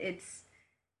 That it's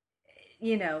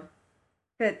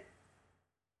that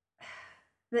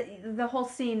the whole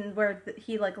scene where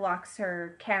he like locks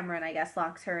her, Cameron, I guess,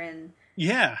 locks her in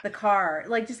the car,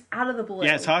 like just out of the blue.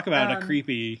 Yeah, talk about a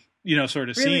creepy, sort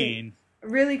of scene.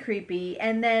 Really creepy.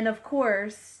 And then of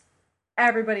course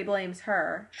everybody blames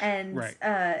her, and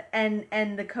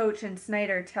and the coach and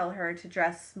Snyder tell her to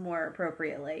dress more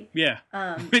appropriately. Yeah.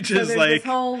 Which so is like this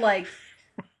whole like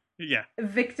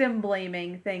victim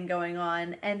blaming thing going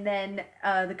on, and then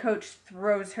the coach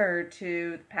throws her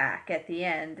to the pack at the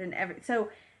end, and so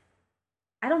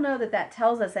I don't know that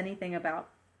tells us anything about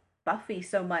Buffy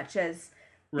so much as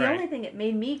the only thing it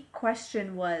made me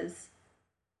question was,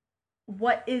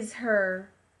 what is her,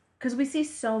 because we see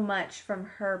so much from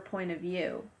her point of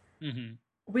view.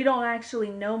 We don't actually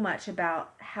know much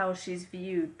about how she's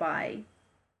viewed by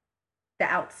the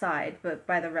outside, but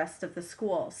by the rest of the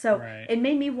school. So it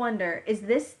made me wonder, is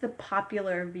this the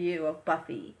popular view of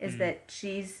Buffy? Is that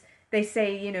they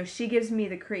say, she gives me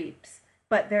the creeps,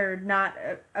 but they're not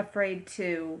afraid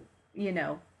to,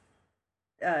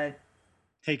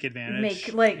 take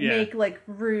advantage, make like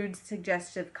rude,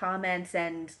 suggestive comments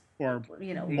and, or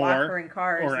lock her in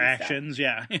cars or actions.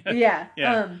 Stuff. Yeah.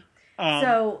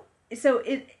 So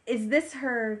is this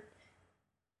her?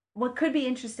 What could be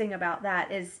interesting about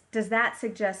that is, does that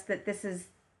suggest that this is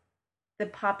the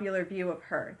popular view of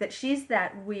her? That she's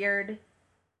that weird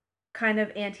kind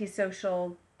of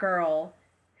antisocial girl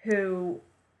who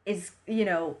is,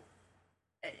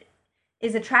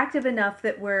 is attractive enough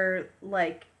that we're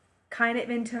like kind of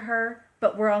into her,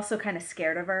 but we're also kind of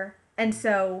scared of her. And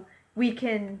so we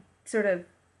can sort of,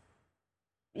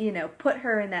 put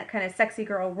her in that kind of sexy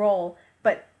girl role,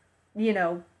 but, you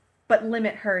know, but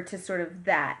limit her to sort of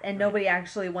that. And nobody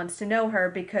actually wants to know her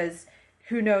because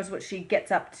who knows what she gets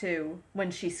up to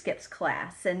when she skips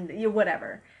class and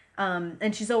whatever.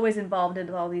 And she's always involved in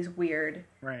all these weird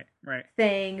right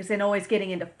things and always getting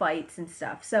into fights and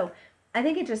stuff. So I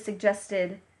think it just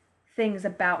suggested things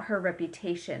about her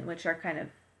reputation, which are kind of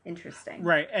interesting.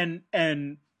 Right.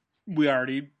 And we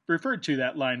already referred to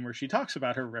that line where she talks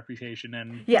about her reputation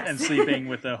and sleeping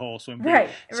with the whole swim team. Right.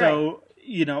 So,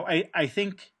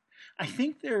 I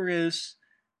think there is,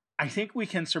 I think we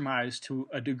can surmise to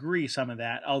a degree some of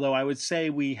that, although I would say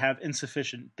we have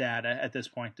insufficient data at this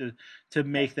point to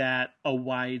make that a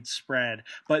widespread.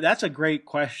 But that's a great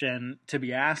question to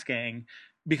be asking,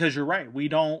 because you're right. We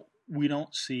don't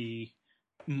see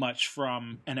much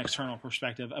from an external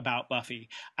perspective about Buffy.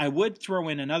 I would throw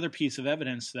in another piece of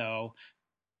evidence, though,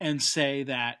 and say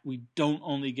that we don't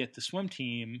only get the swim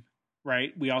team,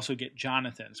 right? We also get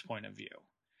Jonathan's point of view.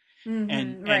 Mm-hmm,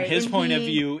 and right. his point of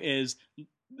view is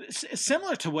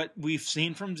similar to what we've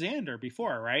seen from Xander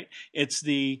before, right? It's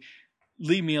the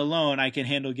leave me alone. I can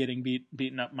handle getting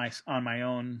beaten up on my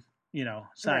own,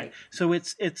 side. Right. So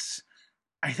it's.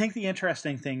 I think the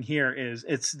interesting thing here is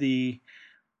it's the.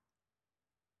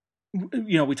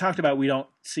 We talked about we don't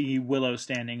see Willow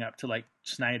standing up to like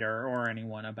Snyder or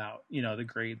anyone about the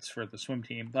grades for the swim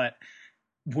team, but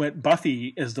what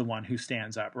Buffy is the one who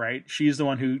stands up, right? She's the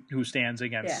one who stands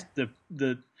against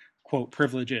the quote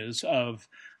privileges of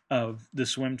the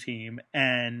swim team,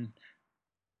 and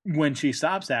when she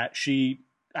stops that,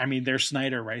 there's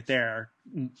Snyder right there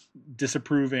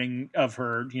disapproving of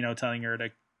her, telling her to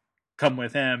come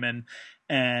with him, and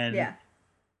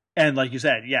and like you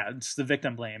said, it's the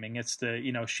victim blaming. It's the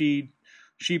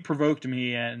she provoked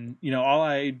me, and all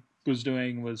I was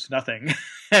doing was nothing,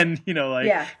 and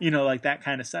like that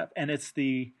kind of stuff. And it's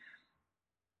the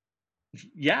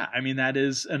that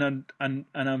is an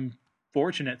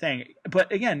unfortunate thing.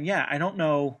 But again, I don't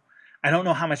know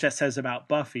how much that says about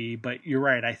Buffy, but you're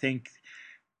right. I think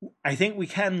we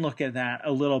can look at that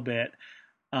a little bit.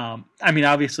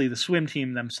 Obviously the swim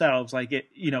team themselves, like it,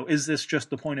 is this just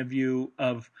the point of view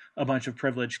of a bunch of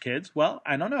privileged kids? Well,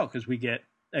 I don't know, because we get,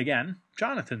 again,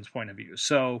 Jonathan's point of view.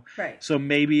 So, right. So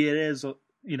maybe it is,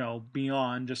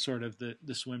 beyond just sort of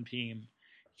the swim team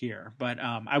here. But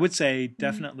I would say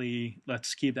definitely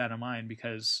let's keep that in mind,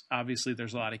 because obviously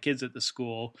there's a lot of kids at the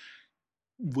school.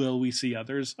 Will we see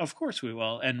others? Of course we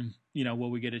will. And,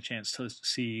 will we get a chance to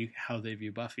see how they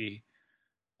view Buffy?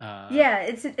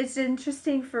 It's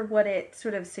interesting for what it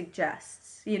sort of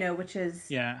suggests, which is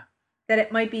that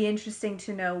it might be interesting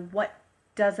to know what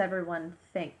does everyone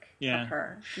think of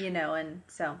her, and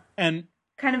so and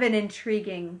kind of an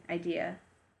intriguing idea.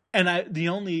 And the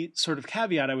only sort of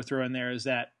caveat I would throw in there is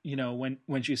that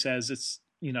when she says it's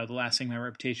the last thing my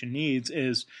reputation needs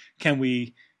is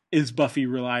is Buffy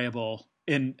reliable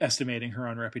in estimating her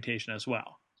own reputation as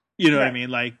well? You know what I mean?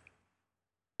 Like,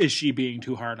 is she being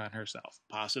too hard on herself?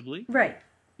 Possibly. Right.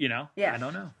 Yeah. I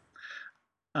don't know.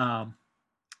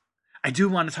 I do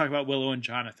want to talk about Willow and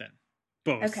Jonathan.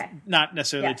 Both. Okay. Not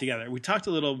necessarily together. We talked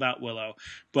a little about Willow,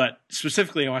 but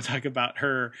specifically I want to talk about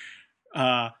her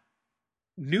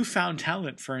newfound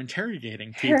talent for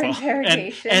interrogating people.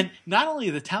 And not only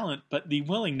the talent, but the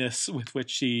willingness with which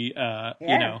she,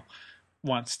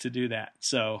 wants to do that.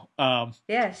 So,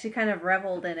 she kind of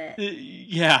reveled in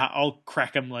it. I'll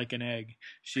crack him like an egg,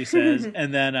 she says.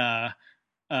 And then,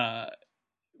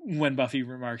 when Buffy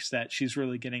remarks that she's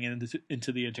really getting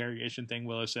into the interrogation thing,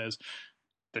 Willow says,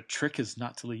 the trick is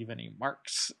not to leave any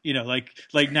marks,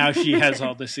 like now she has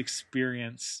all this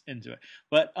experience into it.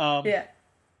 But, I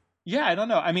don't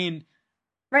know.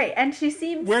 Right. And she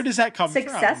seems where does that come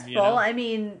successful. from? I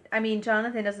mean,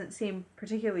 Jonathan doesn't seem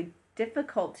particularly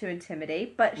difficult to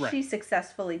intimidate, but she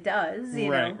successfully does,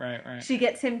 Right. She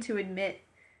gets him to admit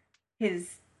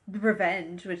his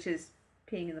revenge, which is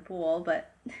peeing in the pool,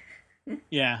 but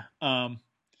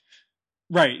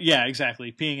right,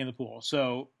 exactly, peeing in the pool.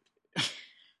 So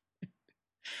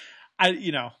I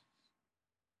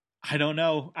don't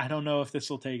know if this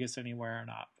will take us anywhere or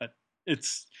not, but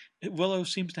Willow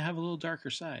seems to have a little darker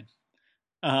side.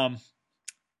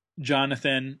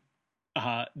 Jonathan,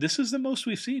 this is the most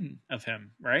we've seen of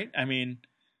him, right? I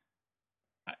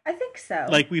think so.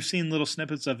 Like, we've seen little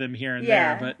snippets of him here and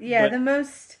there, but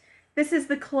this is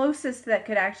the closest that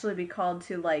could actually be called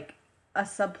to like a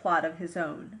subplot of his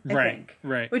own, I right, think.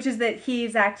 right. Which is that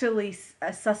he's actually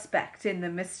a suspect in the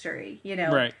mystery,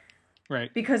 Right,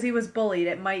 right. Because he was bullied,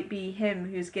 it might be him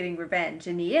who's getting revenge,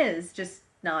 and he is, just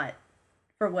not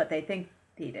for what they think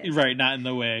he did. Right, not in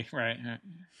the way, right.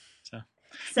 So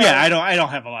yeah, I don't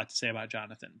have a lot to say about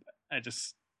Jonathan, but I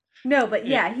just no, but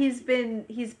yeah, he's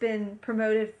been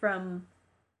promoted from,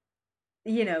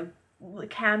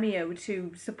 cameo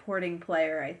to supporting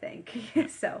player, I think.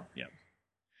 So yeah.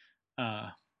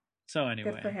 So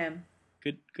anyway, good for him.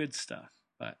 Good stuff.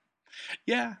 But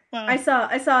yeah, well, I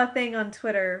saw a thing on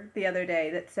Twitter the other day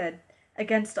that said,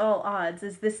 "Against all odds,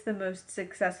 is this the most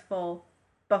successful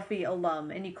Buffy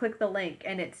alum?" And you click the link,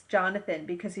 and it's Jonathan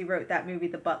because he wrote that movie,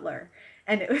 The Butler,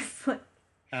 and it was like,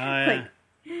 yeah.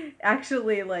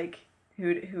 actually, like,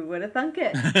 who would have thunk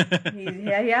it?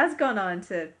 he has gone on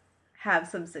to have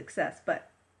some success, but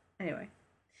anyway,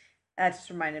 that just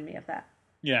reminded me of that.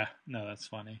 Yeah, no, that's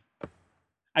funny.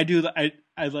 I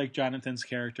like Jonathan's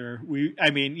character.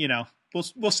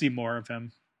 We'll see more of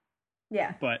him.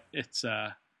 Yeah, but it's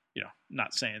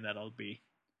not saying that it'll be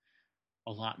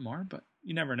a lot more, but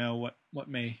you never know what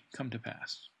may come to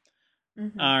pass.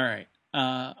 Mm-hmm. All right,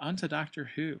 on to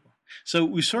Doctor Who. So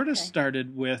we sort of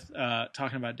started with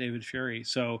talking about David Fury.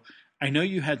 So I know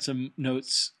you had some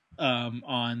notes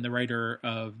on the writer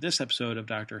of this episode of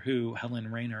Doctor Who, Helen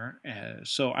Rayner.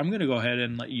 So I'm going to go ahead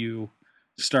and let you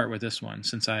start with this one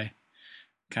since I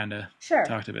kind of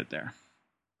talked a bit there.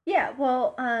 Yeah,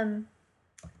 well,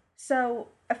 so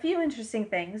a few interesting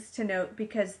things to note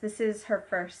because this is her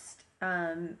first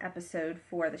episode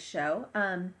for the show.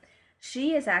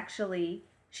 She's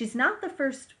not the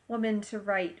first woman to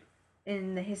write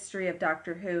in the history of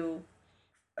Doctor Who,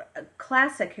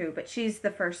 classic Who, but she's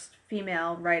the first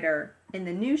female writer in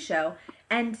the new show.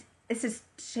 And this is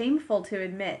shameful to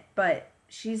admit, but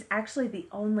she's actually the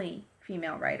only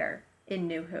female writer in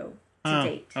New Who to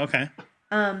date. Okay.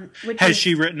 Has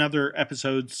she written other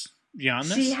episodes beyond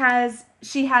this?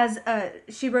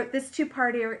 She wrote this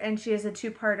two-parter, and she has a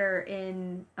two-parter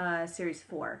in series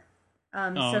 4.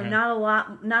 So not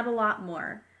a lot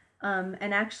more.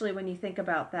 And actually, when you think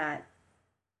about that,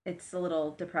 it's a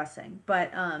little depressing.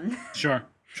 But sure,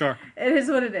 it is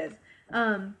what it is.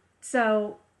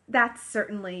 So that's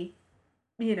certainly,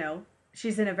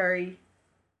 she's in a very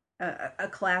a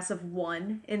class of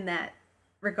one in that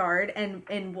regard,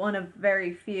 and one of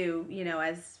very few,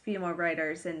 as female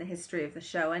writers in the history of the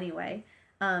show anyway.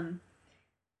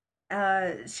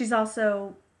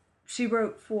 She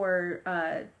wrote for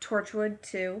Torchwood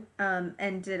too,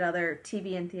 and did other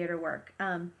TV and theater work.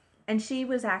 And she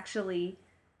was actually,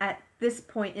 at this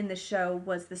point in the show,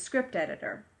 was the script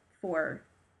editor for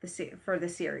the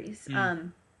series.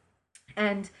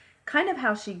 And kind of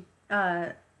how she,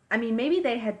 maybe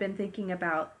they had been thinking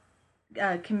about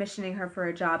commissioning her for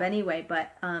a job anyway,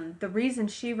 but the reason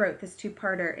she wrote this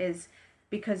two-parter is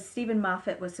because Stephen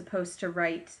Moffat was supposed to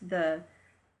write the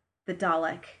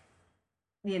Dalek,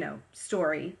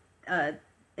 story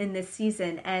in this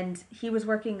season, and he was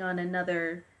working on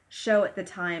another show at the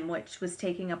time, which was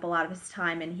taking up a lot of his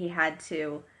time, and he had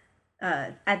to,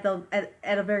 at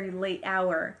a very late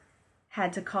hour,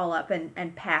 had to call up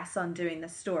and pass on doing the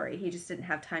story. He just didn't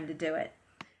have time to do it.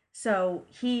 So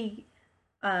he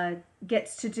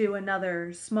gets to do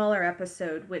another smaller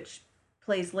episode, which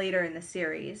plays later in the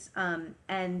series.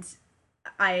 And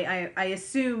I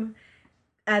assume,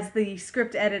 as the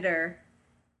script editor,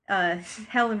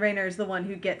 Helen Rayner is the one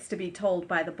who gets to be told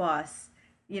by the boss,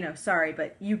 sorry,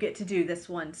 but you get to do this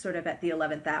one sort of at the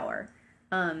 11th hour.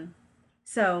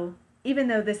 So even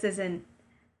though this isn't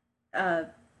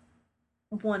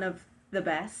one of the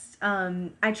best,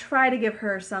 I try to give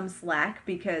her some slack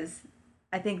because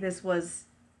I think this was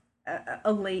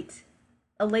a late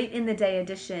in the day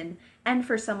edition, and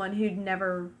for someone who'd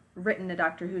never written a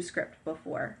Doctor Who script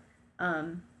before.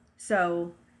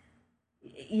 So,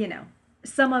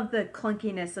 some of the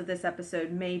clunkiness of this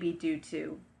episode may be due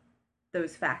to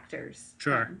those factors.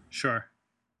 Sure.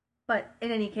 But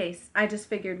in any case, I just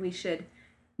figured we should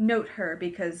note her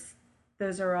because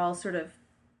those are all sort of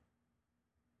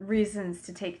reasons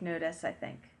to take notice, I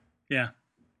think. Yeah.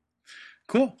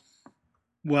 Cool.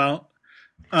 Well,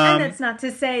 and that's not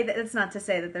to say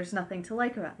that there's nothing to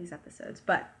like about these episodes,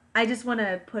 but I just want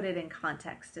to put it in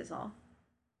context is all.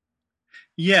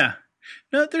 Yeah.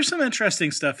 No, there's some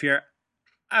interesting stuff here.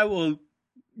 I will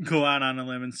go out on a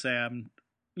limb and say I'm,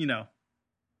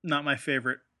 not my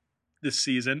favorite this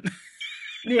season.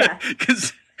 Yeah.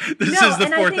 Because this is the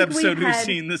fourth episode we've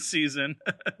seen this season.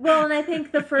 Well, and I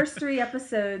think the first three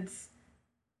episodes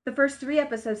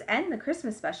and the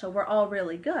Christmas special were all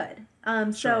really good.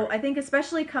 So I think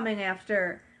especially coming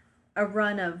after a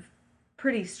run of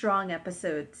pretty strong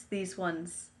episodes, these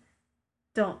ones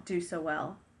don't do so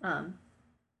well.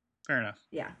 Fair enough.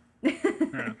 Yeah. Fair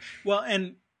enough. Well,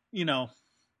 and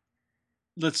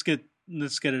let's get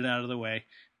it out of the way.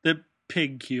 The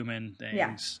pig human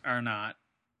things are not,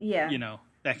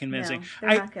 that convincing. No,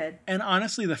 they're not good. And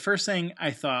honestly, the first thing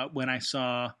I thought when I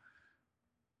saw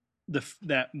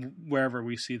that wherever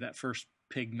we see that first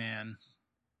pig man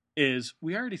is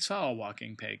we already saw a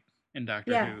walking pig in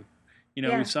Doctor Who.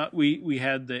 We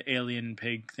had the alien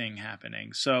pig thing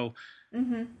happening. So,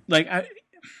 like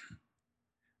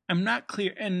I'm not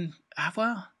clear. And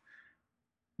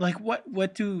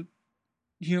what do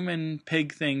human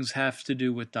pig things have to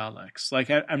do with Daleks? Like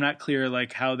I'm not clear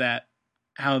like how that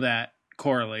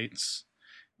correlates.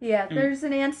 Yeah, there's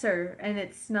an answer, and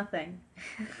it's nothing.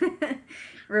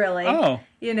 Really. Oh.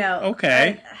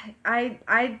 Okay.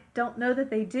 I don't know that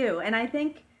they do. And I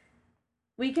think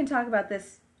we can talk about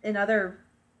this in other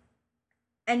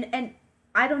and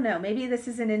I don't know, maybe this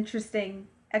is an interesting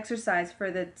exercise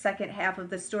for the second half of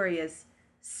the story is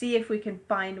see if we can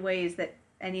find ways that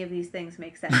any of these things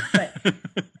make sense. But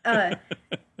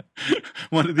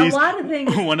one of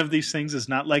these things is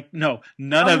not like none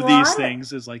of these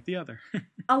things is like the other.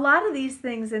 A lot of these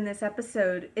things in this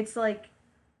episode, it's like,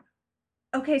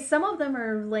 okay, some of them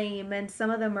are lame and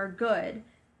some of them are good,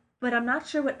 but I'm not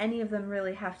sure what any of them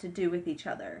really have to do with each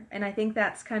other. And I think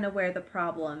that's kind of where the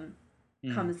problem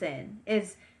comes in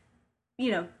is,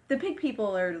 the pig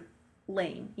people are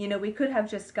lame. We could have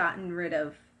just gotten rid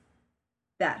of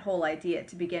that whole idea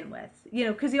to begin with,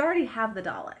 because you already have the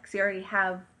Daleks, you already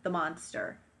have the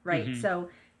monster, right? So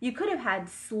you could have had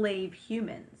slave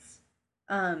humans.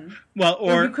 Or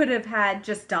you could have had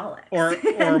just Daleks,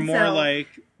 or more like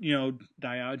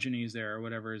Diogenes there or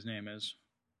whatever his name is,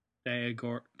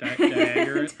 Diagoras.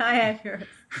 Diagoras.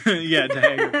 Yeah,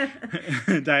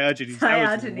 Diogenes.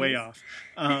 I was way off.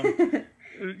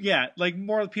 Yeah, like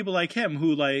more people like him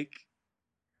who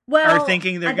are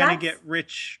thinking they're going to get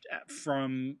rich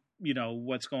from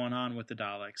what's going on with the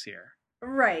Daleks here.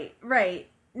 Right.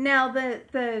 Now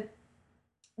the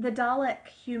Dalek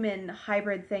human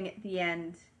hybrid thing at the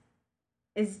end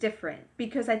is different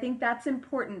because I think that's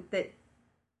important that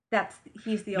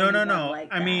he's the only one like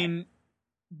that. I mean,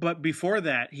 but before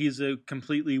that, he's a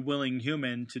completely willing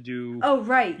human to do. Oh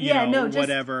right,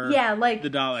 whatever. Like the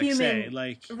Daleks human, say,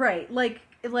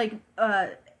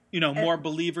 more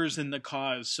believers in the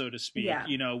cause, so to speak.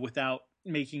 Yeah. Without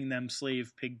making them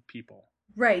slave pig people.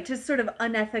 Right, just sort of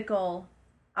unethical,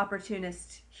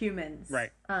 opportunist humans.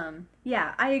 Right.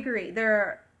 Yeah, I agree.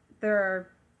 There are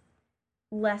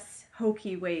less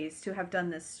hokey ways to have done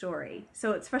this story,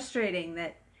 so it's frustrating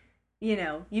that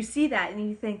you see that and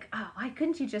you think, oh, why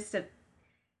couldn't you just have?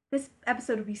 This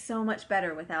episode would be so much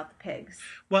better without the pigs.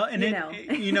 Well, and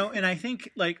and I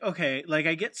think okay,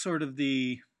 I get sort of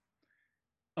the,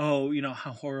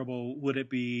 how horrible would it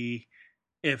be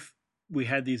if we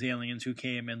had these aliens who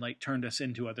came and turned us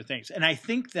into other things. And I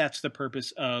think that's the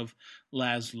purpose of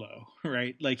Laszlo,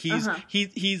 right? Like he's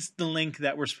the link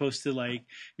that we're supposed to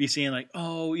be seeing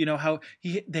how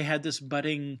they had this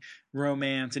budding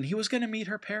romance and he was going to meet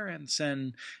her parents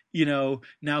and,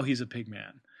 now he's a pig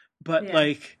man. But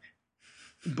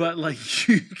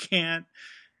you can't,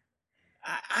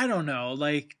 I don't know.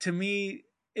 To me,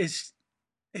 it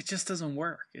just doesn't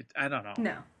work. I don't know.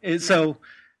 No. So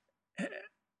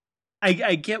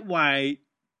I get why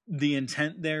the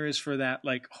intent there is for that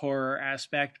horror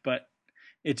aspect, but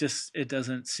it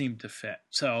doesn't seem to fit.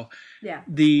 So yeah,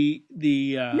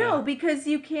 no, because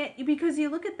you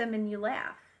look at them and you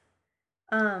laugh.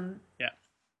 Yeah,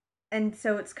 and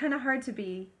so it's kind of hard to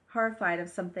be horrified of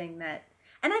something that,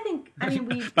 and I mean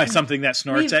we've by something that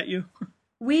snorts at you.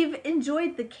 We've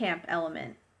enjoyed the camp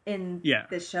element in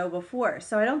this show before,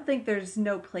 so I don't think there's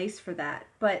no place for that.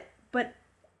 But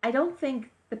I don't think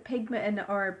the pigmen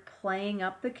are playing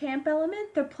up the camp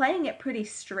element. They're playing it pretty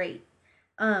straight.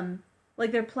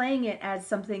 They're playing it as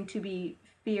something to be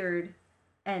feared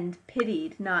and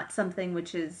pitied, not something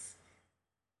which is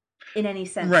in any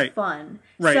sense fun.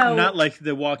 Right, so, not like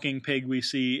the walking pig we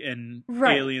see in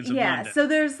Aliens of London. Yeah, so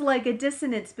there's a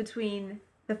dissonance between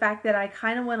the fact that I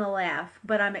kind of want to laugh,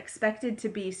 but I'm expected to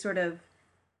be sort of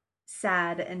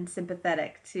sad and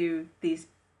sympathetic to these,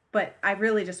 but I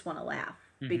really just want to laugh.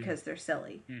 Because they're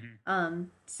silly. Mm-hmm.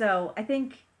 So I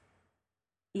think,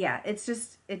 it's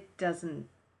just, it doesn't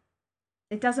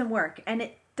work. And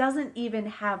it doesn't even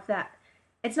have that,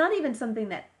 it's not even something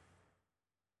that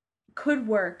could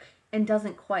work and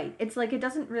doesn't quite. It's it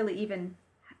doesn't really even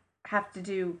have to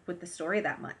do with the story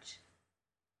that much.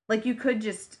 You could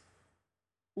just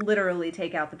literally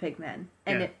take out the pigmen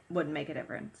and it wouldn't make a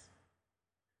difference.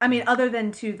 I mean, other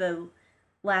than to the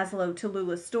Laszlo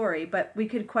Tallulah story, but we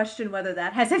could question whether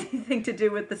that has anything to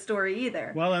do with the story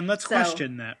either. Well, and let's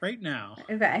question that right now.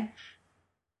 Okay.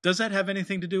 Does that have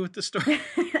anything to do with the story?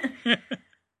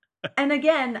 And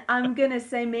again, I'm going to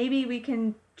say maybe we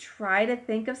can try to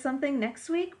think of something next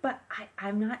week, but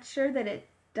I'm not sure that it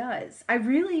does. I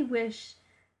really wish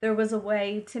there was a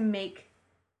way to make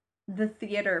the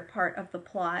theater part of the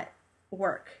plot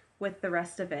work with the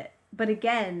rest of it. But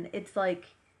again, it's like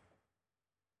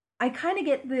I kind of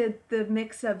get the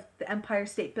mix of the Empire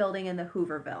State Building and the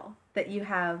Hooverville, that you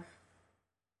have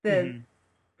the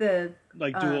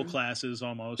like dual classes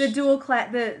almost. The dual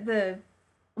class, the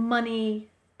money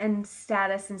and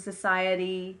status in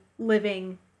society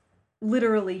living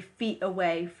literally feet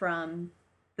away from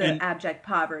the abject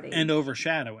poverty and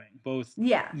overshadowing both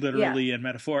literally and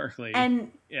metaphorically.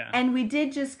 And we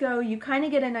did just go, you kind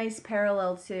of get a nice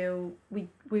parallel to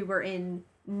we were in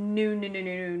New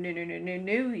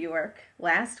York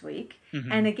last week,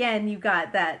 and again you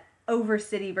got that over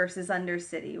city versus under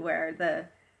city, where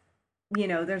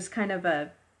there's kind of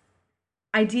a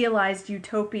idealized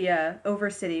utopia over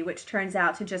city, which turns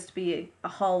out to just be a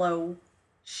hollow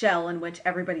shell in which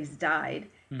everybody's died,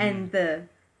 and the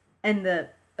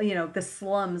the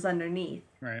slums underneath.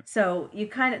 Right. So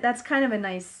that's kind of a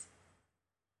nice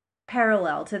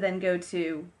parallel to then go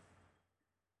to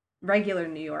regular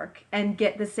New York and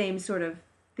get the same sort of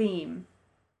theme.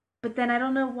 But then I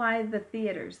don't know why the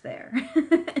theater's there.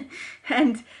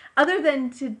 And other than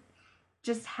to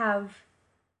just have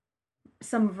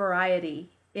some variety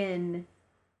in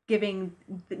giving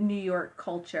the New York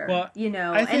culture, and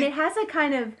it has a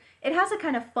kind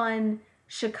of fun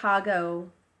Chicago,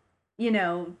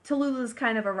 Tallulah's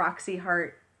kind of a Roxy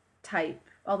Hart type,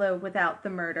 although without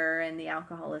the murder and the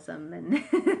alcoholism and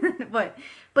but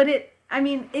it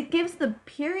gives the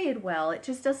period well. It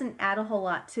just doesn't add a whole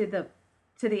lot to the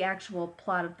actual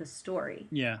plot of the story.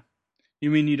 Yeah. You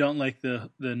mean you don't like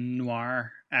the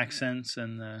noir accents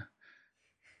and the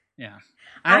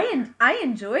I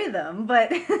enjoy them,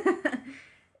 but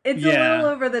it's a little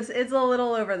over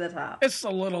the top. It's a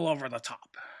little over the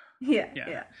top.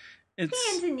 Yeah.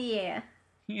 It's hands in the air.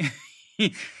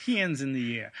 Hands in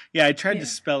the air. Yeah, I tried to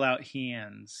spell out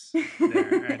hands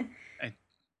there. I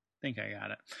think I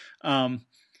got it.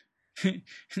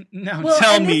 Now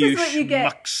tell me, you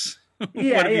schmucks.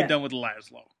 What have you done with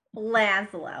Laszlo?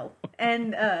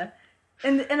 And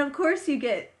of course you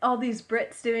get all these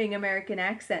Brits doing American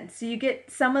accents. So you get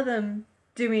some of them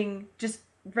doing just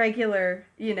regular,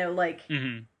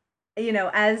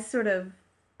 as sort of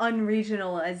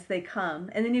unregional as they come.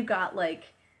 And then you've got like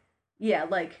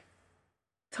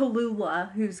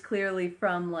Tallulah, who's clearly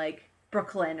from like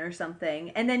Brooklyn or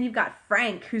something. And then you've got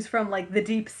Frank, who's from like the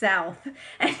deep South.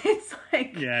 And it's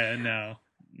like no.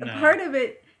 Part of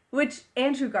it, which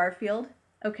Andrew Garfield,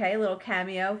 okay, a little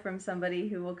cameo from somebody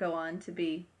who will go on to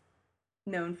be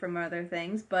known from other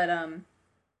things, but I'm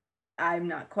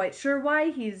not quite sure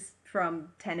why he's from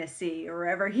Tennessee or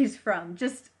wherever he's from.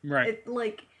 Just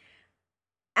like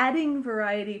adding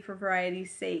variety for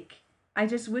variety's sake. I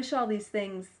just wish all these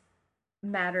things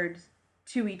mattered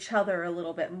to each other a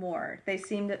little bit more. They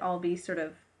seem to all be sort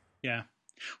of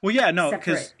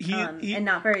because he and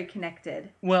not very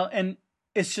connected. Well, and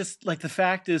it's just like the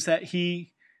fact is that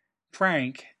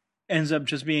Frank ends up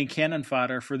just being cannon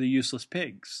fodder for the useless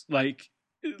pigs. It's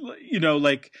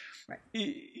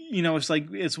like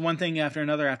it's one thing after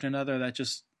another that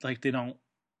just like they don't,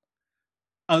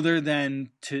 other than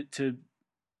to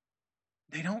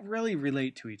they don't really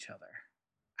relate to each other.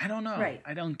 I don't know. Right.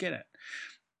 I don't get it.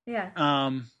 Yeah.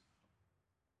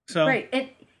 So right, and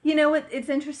you know what? It's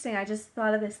interesting. I just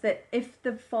thought of this, that if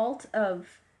the fault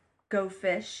of Go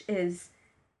Fish is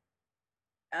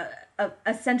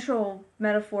a central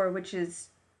metaphor which is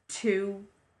too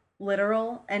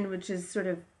literal and which is sort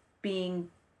of being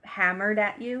hammered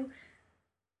at you,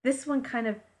 this one kind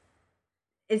of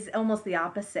is almost the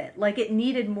opposite. Like it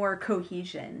needed more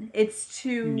cohesion. It's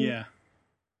too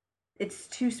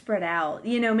spread out.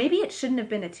 Maybe it shouldn't have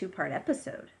been a 2-part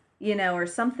episode. Or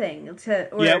something and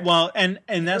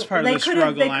that's part of the struggle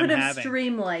I'm having. They could have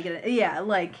streamlined it. Yeah,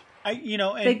 like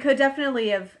they could definitely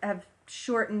have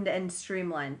shortened and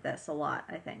streamlined this a lot,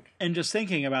 I think. And just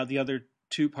thinking about the other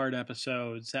 2-part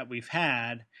episodes that we've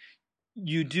had,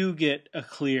 you do get a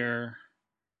clear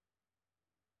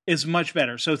is much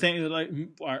better. So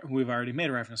we've already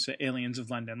made a reference to Aliens of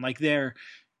London. Like there,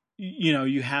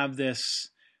 you have this.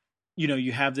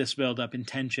 You have this build up in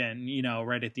tension,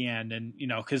 right at the end, and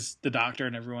because the doctor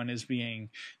and everyone is being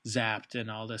zapped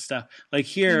and all this stuff. Like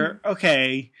here,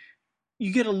 okay,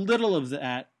 you get a little of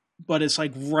that, but it's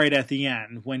like right at the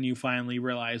end when you finally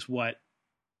realize what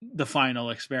the final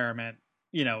experiment,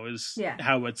 is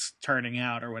how it's turning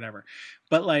out or whatever.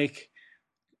 But like,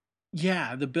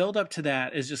 yeah, the build up to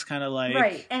that is just kind of like,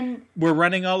 right, and we're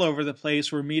running all over the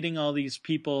place. We're meeting all these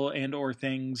people and or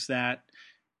things that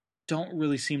don't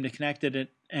really seem to connect it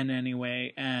in any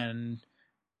way, and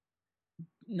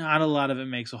not a lot of it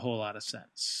makes a whole lot of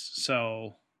sense.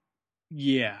 So,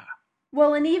 yeah.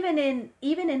 well, and even in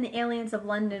the Aliens of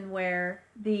London, where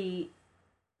the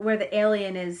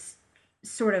alien is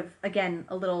sort of again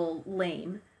a little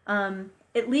lame.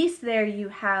 At least there you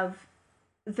have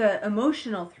the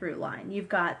emotional through line. You've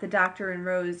got the Doctor and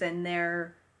Rose and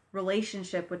their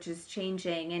relationship, which is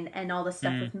changing, and all the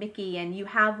stuff with Mickey, and you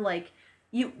have like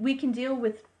we can deal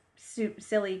with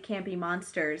silly campy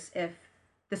monsters if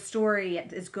the story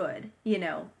is good,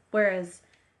 Whereas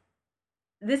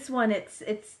this one, it's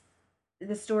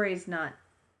the story is not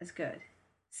as good.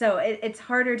 So it's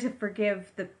harder to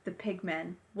forgive the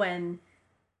pigmen when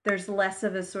there's less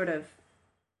of a sort of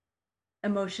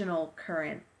emotional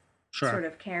current sort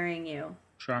of carrying you.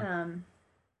 Sure.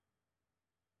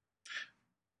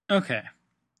 Okay.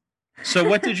 So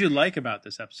what did you like about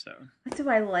this episode? What do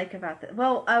I like about this?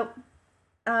 Well,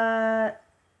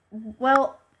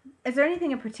 is there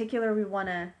anything in particular we want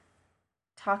to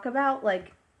talk about?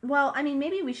 Like, well, I mean,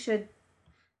 maybe we should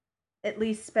at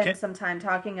least spend some time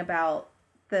talking about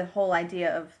the whole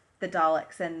idea of the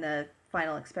Daleks and the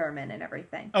final experiment and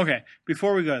everything. Okay,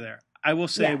 before we go there, I will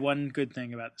say one good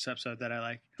thing about this episode that I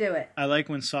like. Do it. I like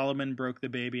when Solomon broke the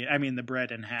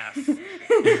bread in half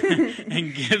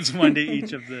and gives one to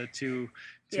each of the two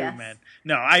men.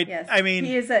 No, I mean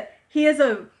he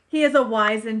is a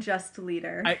wise and just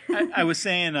leader. I was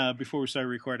saying before we started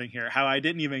recording here how I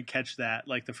didn't even catch that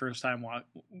like the first time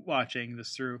watching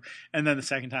this through, and then the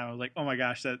second time I was like, oh my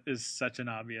gosh, that is such an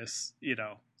obvious,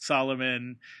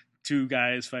 Solomon, two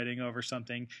guys fighting over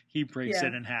something, he breaks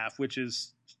it in half, which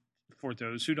is, for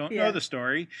those who don't know the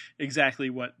story, exactly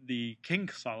what the King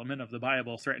Solomon of the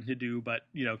Bible threatened to do, but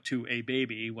to a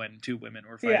baby when two women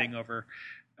were fighting over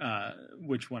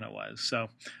which one it was. So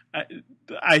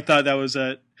I thought that was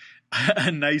a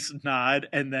nice nod,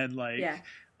 and then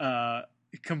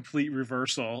complete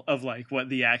reversal of like what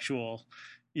the actual,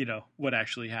 what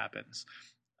actually happens.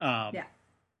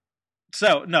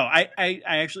 So no, I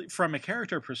actually, from a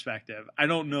character perspective, I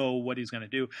don't know what he's going to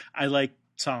do. I like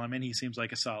Solomon. He seems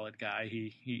like a solid guy.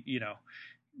 He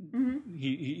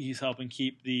he's helping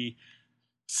keep the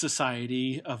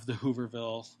society of the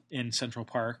Hooverville in Central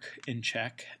Park in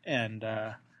check, and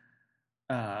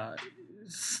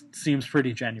seems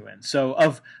pretty genuine. So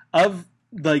of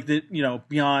like the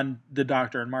beyond the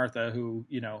Doctor and Martha, who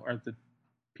are the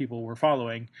people we're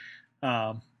following,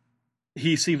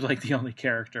 he seems like the only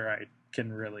character I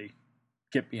can really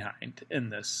get behind in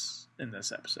this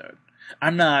episode.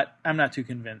 I'm not too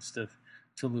convinced of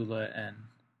Tallulah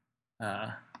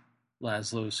and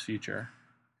Laszlo's future.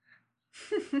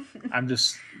 I'm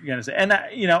just gonna say, and I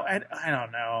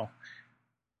don't know.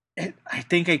 I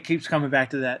think it keeps coming back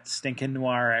to that stinking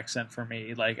noir accent for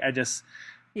me. Like I just,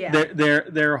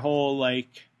 their whole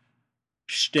like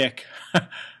shtick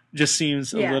just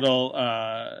seems a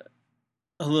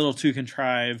little too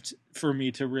contrived for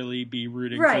me to really be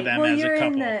rooting for them as a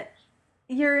couple.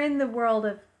 You're in the world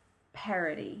of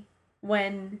parody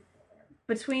when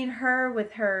between her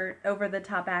with her over the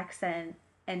top accent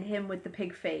and him with the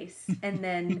pig face, and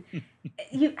then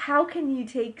how can you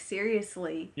take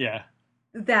seriously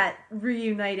that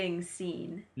reuniting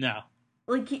scene? No,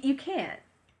 like you can't,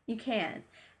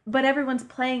 but everyone's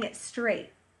playing it straight.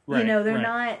 They're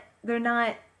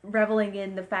not reveling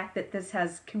in the fact that this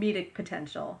has comedic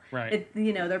potential. Right.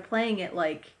 They're playing it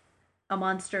like a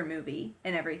monster movie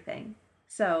and everything.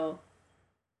 So,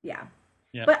 yeah.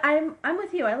 But I'm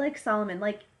with you. I like Solomon.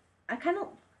 Like, I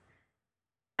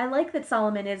like that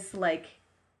Solomon is like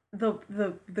the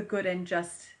good and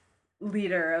just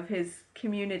leader of his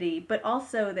community, but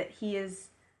also that he is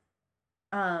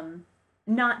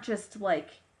not just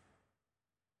like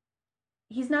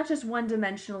he's not just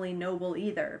one-dimensionally noble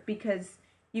either, because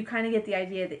you kind of get the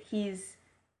idea that he's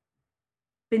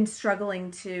been struggling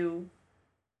to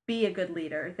be a good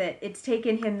leader, that it's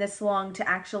taken him this long to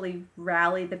actually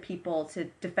rally the people to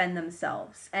defend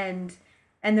themselves. And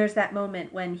there's that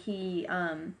moment when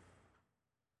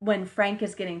when Frank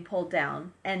is getting pulled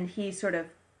down and he sort of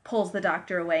pulls the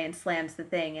Doctor away and slams the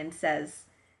thing and says,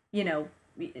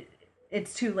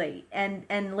 it's too late.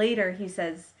 And later he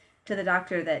says to the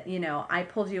Doctor that, I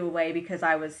pulled you away because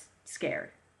I was scared,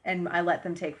 and I let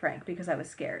them take Frank because I was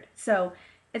scared. So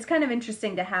it's kind of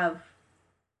interesting to have,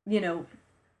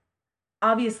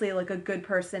 obviously like a good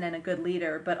person and a good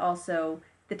leader, but also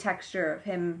the texture of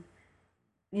him,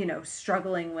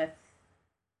 struggling with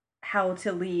how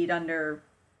to lead under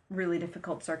really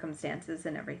difficult circumstances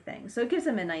and everything. So it gives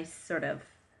him a nice sort of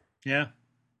Yeah.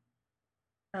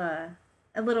 uh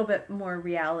a little bit more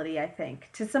reality, I think.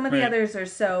 To some of the Right. others are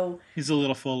so He's a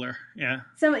little fuller. Yeah.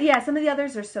 some of the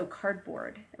others are so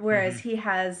cardboard, whereas Hmm. he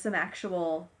has some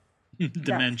actual depth to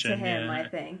Dimension. him, I Yeah.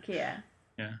 think. Yeah.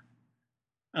 Yeah.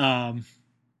 Um.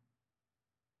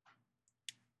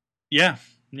 Yeah.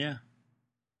 Yeah.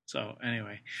 So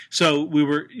anyway, so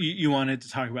you wanted to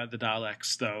talk about the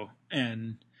Daleks though,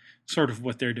 and sort of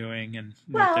what they're doing and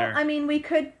what Well, they're. I mean, we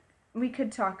could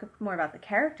talk more about the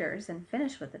characters and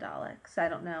finish with the Daleks. I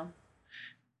don't know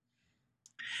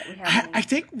that we have I any.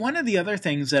 think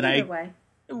Either way.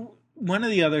 one of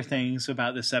the other things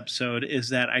about this episode is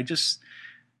that I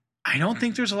don't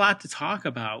think there's a lot to talk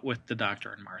about with the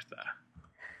Doctor and Martha.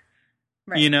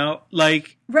 Right.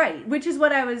 Like Right, which is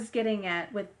what I was getting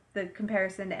at with the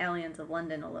comparison to Aliens of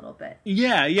London a little bit.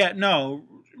 yeah, no,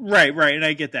 right, and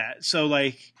I get that. So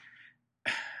like,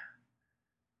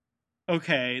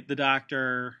 okay, the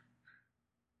Doctor,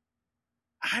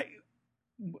 I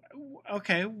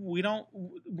okay, we don't.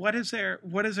 What is there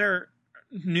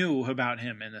new about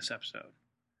him in this episode?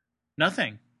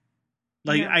 Nothing.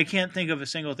 Like No. I can't think of a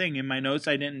single thing in my notes.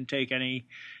 I didn't take any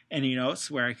notes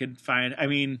where I could find. I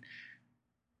mean,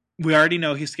 we already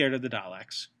know he's scared of the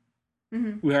Daleks.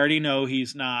 Mm-hmm. We already know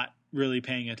he's not really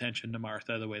paying attention to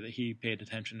Martha the way that he paid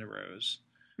attention to Rose.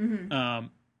 Mm-hmm.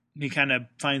 He kind of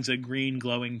finds a green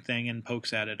glowing thing and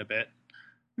pokes at it a bit,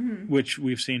 Mm-hmm. which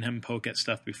we've seen him poke at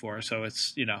stuff before. So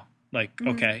it's like Mm-hmm.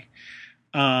 okay.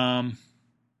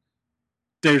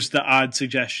 There's the odd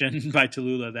suggestion by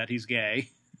Tallulah that he's gay.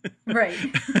 Right.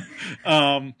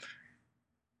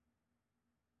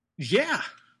 Yeah.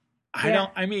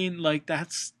 I mean, like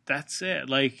that's it.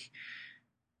 Like,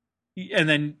 and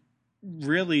then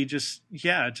really just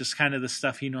kind of the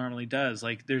stuff he normally does.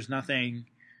 Like there's nothing,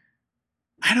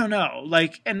 I don't know,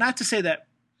 like, and not to say that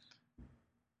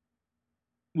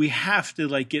we have to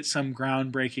like get some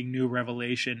groundbreaking new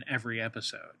revelation every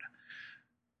episode,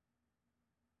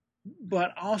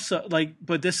 but also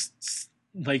but this,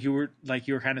 like you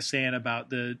were kind of saying about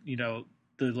the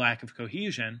the lack of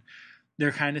cohesion.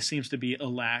 There kind of seems to be a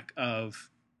lack of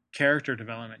character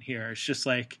development here. It's just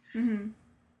Mm-hmm.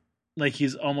 like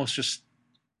he's almost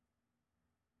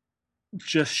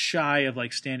just shy of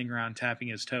like standing around tapping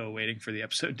his toe waiting for the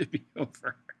episode to be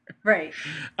over. Right.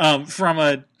 From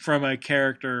a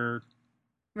character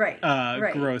Right.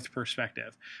 Right. growth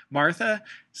perspective. Martha,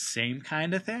 same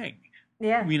kind of thing.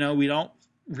 Yeah. We don't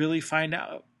really find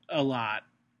out a lot.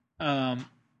 I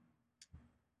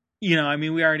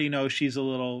mean, we already know she's a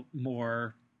little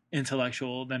more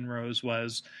intellectual than Rose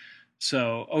was.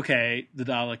 So, okay, the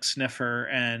Daleks sniff her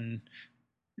and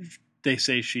they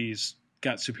say she's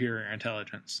got superior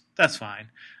intelligence. That's fine.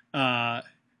 Kind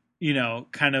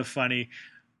of funny.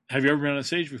 Have you ever been on a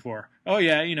stage before? Oh,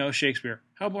 yeah, Shakespeare.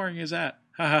 How boring is that?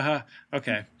 Ha ha ha.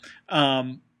 Okay.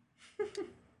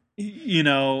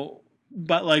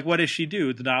 But like, what does she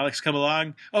do? The Daleks come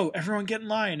along. Oh, everyone get in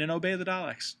line and obey the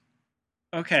Daleks.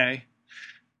 Okay.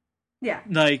 Yeah.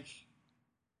 Like,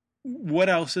 what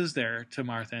else is there to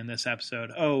Martha in this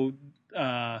episode? Oh,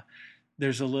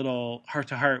 there's a little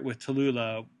heart-to-heart with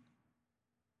Tallulah.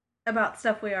 About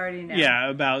stuff we already know. Yeah,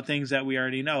 about things that we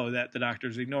already know, that the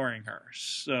Doctor's ignoring her.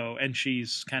 So, and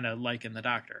she's kind of liking the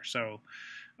Doctor. So,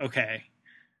 okay.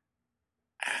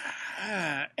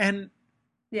 And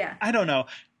yeah, I don't know.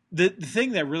 The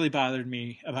thing that really bothered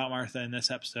me about Martha in this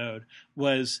episode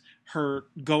was her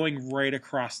going right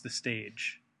across the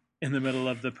stage in the middle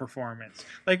of the performance.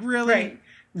 Like, really? Right.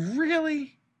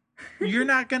 Really? You're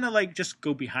not going to, like, just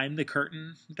go behind the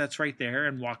curtain that's right there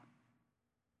and walk,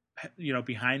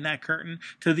 behind that curtain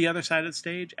to the other side of the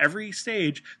stage? Every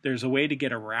stage, there's a way to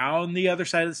get around the other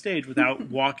side of the stage without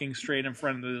walking straight in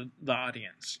front of the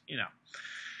audience,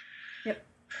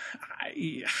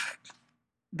 Yep.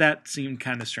 That seemed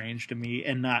kind of strange to me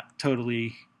and not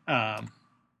totally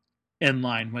in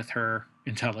line with her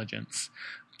intelligence.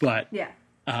 But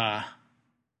yeah.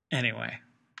 Anyway.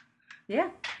 Yeah.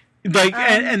 Like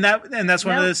and that's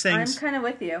one of those things. I'm kind of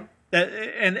with you. That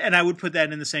and I would put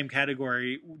that in the same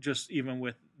category, just even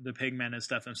with the pigmen and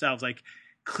stuff themselves. Like,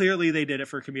 clearly they did it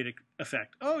for comedic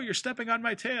effect. Oh, you're stepping on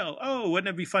my tail. Oh, wouldn't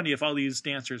it be funny if all these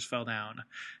dancers fell down?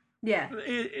 Yeah.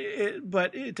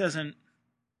 But it doesn't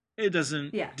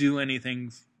yeah. do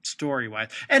anything story wise.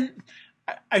 And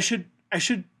I should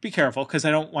be careful because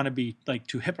I don't want to be like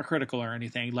too hypocritical or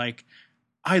anything. Like,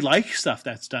 I like stuff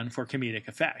that's done for comedic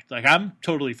effect. Like, I'm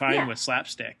totally fine with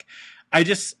slapstick.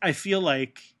 I feel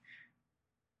like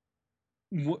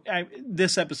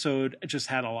this episode just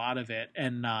had a lot of it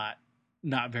and not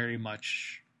very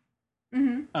much.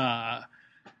 Mm-hmm.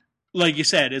 Like you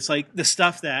said, it's like the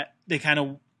stuff that they kind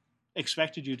of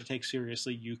expected you to take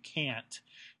seriously, you can't,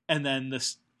 and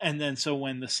then so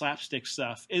when the slapstick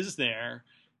stuff is there,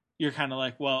 you're kind of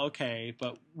like, well, okay,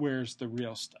 but where's the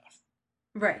real stuff?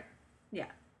 Right. Yeah.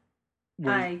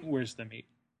 Where's the meat?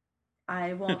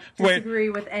 I won't disagree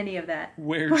with any of that.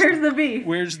 Where's the beef?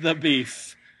 Where's the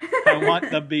beef? I want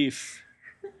the beef.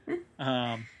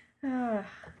 So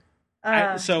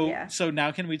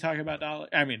now can we talk about Daleks?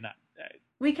 I mean, not.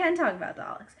 We can talk about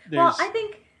Daleks. Well, I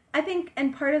think,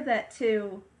 and part of that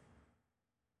too.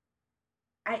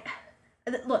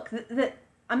 Look,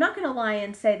 I'm not going to lie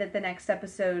and say that the next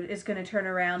episode is going to turn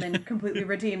around and completely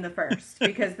redeem the first,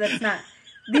 because that's not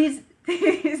these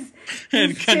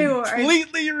and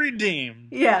completely redeem.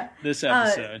 Yeah, this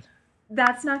episode.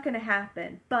 That's not going to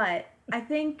happen. But I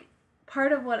think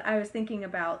part of what I was thinking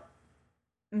about,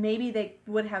 maybe they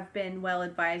would have been well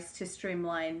advised to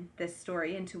streamline this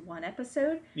story into one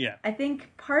episode. Yeah, I think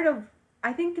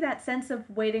that sense of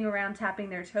waiting around tapping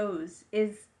their toes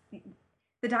is.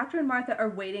 The Doctor and Martha are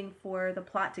waiting for the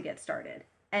plot to get started,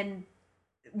 and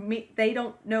they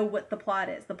don't know what the plot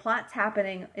is. The plot's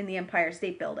happening in the Empire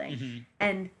State Building, mm-hmm.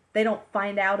 and they don't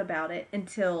find out about it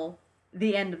until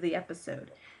the end of the episode.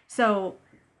 So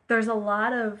there's a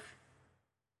lot of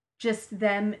just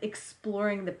them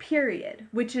exploring the period,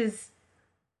 which is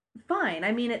fine.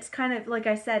 I mean, it's kind of, like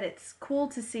I said, it's cool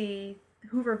to see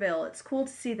Hooverville, it's cool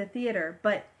to see the theater,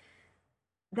 but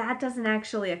that doesn't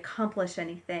actually accomplish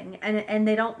anything, and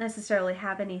they don't necessarily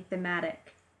have any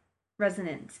thematic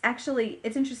resonance. Actually,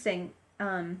 it's interesting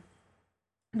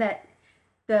that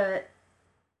the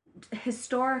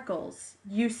historicals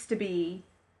used to be,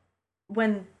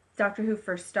 when Doctor Who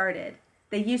first started,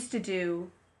 they used to do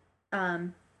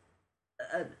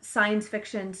science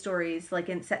fiction stories like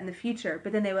set in the future,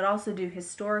 but then they would also do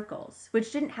historicals,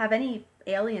 which didn't have any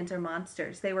aliens or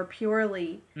monsters. They were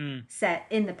purely set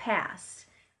in the past.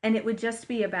 And it would just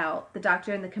be about the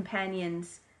Doctor and the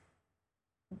companions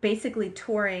basically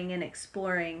touring and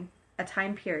exploring a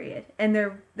time period. And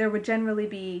there would generally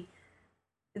be,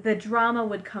 the drama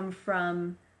would come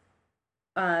from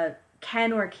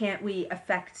can or can't we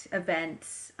affect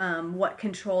events? What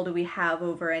control do we have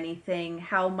over anything?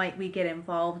 How might we get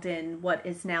involved in what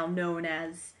is now known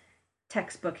as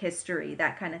textbook history?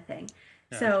 That kind of thing.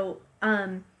 Yeah. So,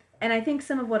 and I think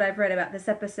some of what I've read about this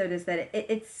episode is that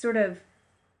it's sort of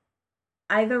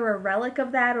either a relic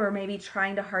of that or maybe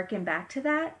trying to harken back to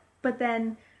that. But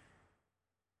then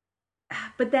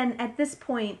at this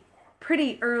point,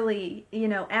 pretty early,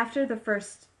 after the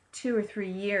first 2 or 3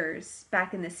 years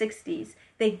back in the 60s,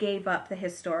 they gave up the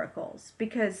historicals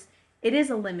because it is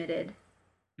a limited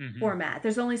format.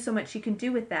 There's only so much you can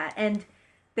do with that. And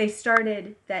they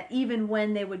started that even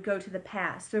when they would go to the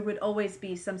past, there would always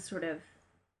be some sort of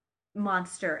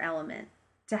monster element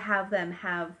to have them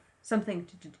have something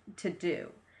to do.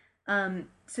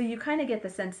 So you kind of get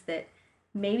the sense that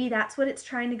maybe that's what it's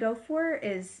trying to go for,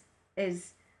 is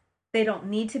they don't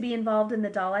need to be involved in the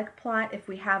Dalek plot if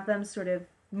we have them sort of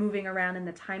moving around in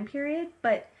the time period,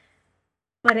 but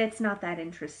it's not that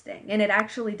interesting, and it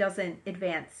actually doesn't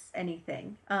advance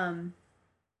anything. And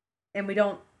we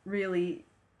don't really,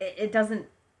 it doesn't,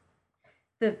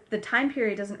 the time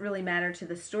period doesn't really matter to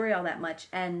the story all that much,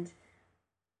 and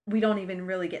we don't even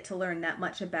really get to learn that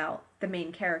much about the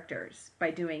main characters by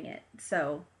doing it.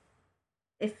 So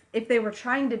if they were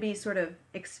trying to be sort of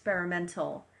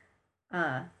experimental,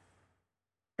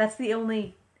 that's the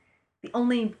only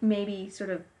maybe sort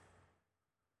of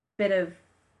bit of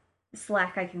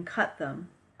slack I can cut them.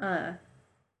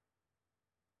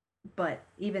 But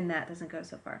even that doesn't go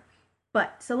so far.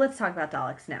 But so let's talk about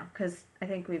Daleks now, because I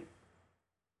think we've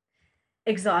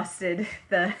exhausted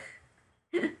the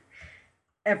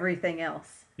everything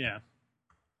else. Yeah.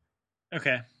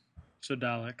 Okay. So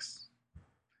Daleks.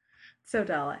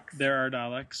 There are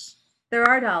Daleks. There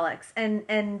are Daleks,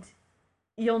 and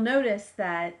you'll notice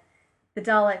that the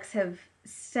Daleks have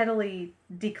steadily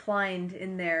declined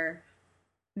in their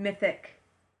mythic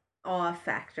awe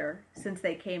factor since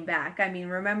they came back. I mean,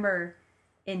 remember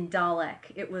in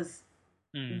Dalek, it was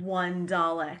one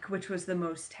Dalek, which was the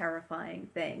most terrifying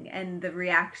thing, and the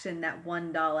reaction that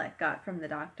one Dalek got from the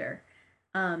Doctor.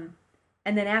 And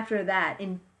then after that,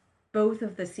 in both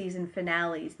of the season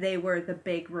finales, they were the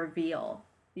big reveal,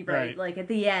 right? Like at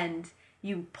the end,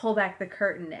 you pull back the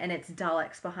curtain and it's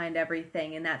Daleks behind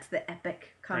everything, and that's the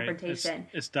epic confrontation. Right.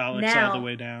 It's Daleks now, all the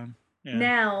way down. Yeah.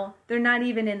 Now, they're not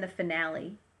even in the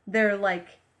finale. They're like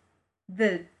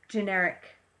the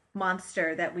generic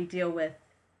monster that we deal with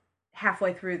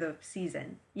halfway through the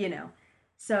season, you know.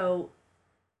 So,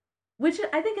 which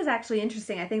I think is actually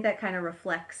interesting. I think that kind of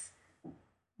reflects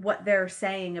what they're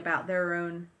saying about their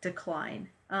own decline.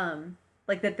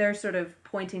 Like that they're sort of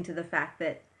pointing to the fact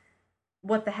that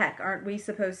what the heck, aren't we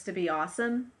supposed to be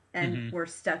awesome? And Mm-hmm. we're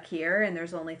stuck here and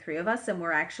there's only three of us and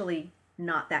we're actually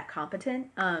not that competent.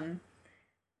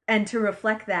 And to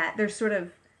reflect that, they're sort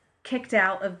of kicked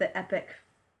out of the epic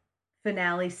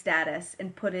finale status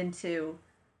and put into,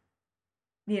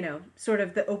 you know, sort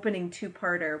of the opening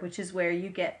two-parter, which is where you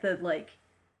get the like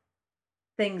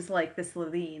things like this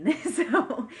Levine.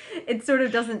 So it sort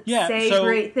of doesn't say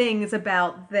great things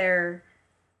about their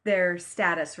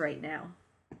status right now.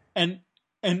 And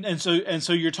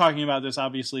so you're talking about this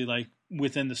obviously like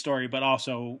within the story, but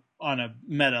also on a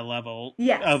meta level.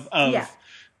 Yes. Of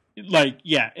like,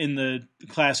 yeah, in the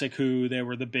classic Who, they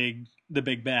were the big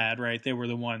bad, right? They were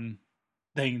the one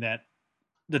thing that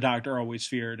the Doctor always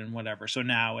feared and whatever. So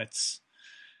now it's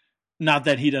not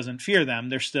that he doesn't fear them;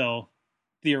 they're still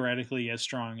theoretically as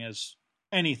strong as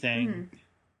anything. Mm-hmm.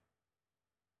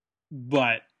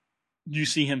 But you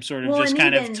see him sort of just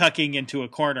kind of tucking into a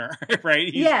corner,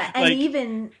 right? He's and like,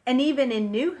 even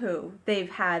in New Who, they've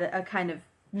had a kind of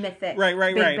mythic big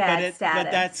bad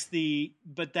status.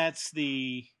 But that's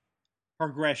the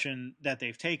progression that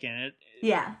they've taken.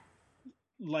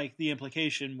 Like the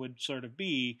implication would sort of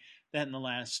be that in the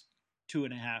last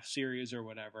 2.5 series or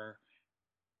whatever,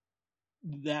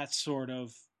 that's sort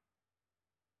of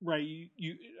right.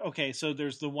 You okay? So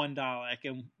there's the one Dalek,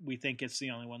 and we think it's the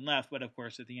only one left. But of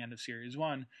course, at the end of series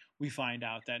 1, we find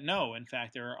out that no, in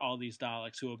fact, there are all these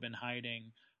Daleks who have been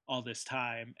hiding all this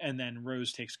time, and then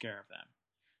Rose takes care of them.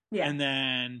 Yeah. And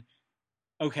then,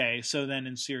 okay, so then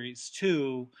in series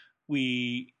 2,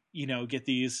 we get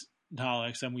these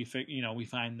Daleks, and we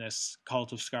find this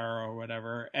cult of Skaro or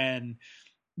whatever,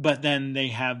 but then they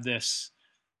have this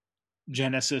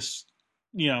Genesis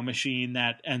machine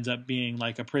that ends up being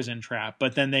like a prison trap,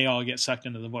 but then they all get sucked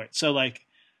into the void. So like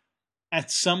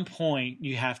at some point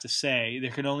you have to say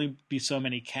there can only be so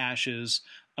many caches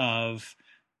of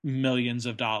millions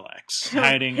of Daleks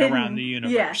hiding around the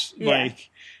universe.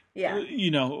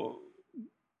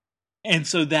 And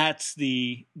so that's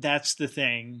the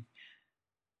thing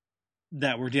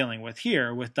that we're dealing with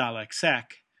here with Dalek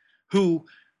Sec, who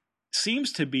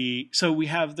seems to be, so we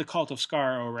have the cult of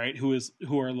Skaro, right,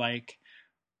 who are like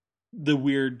the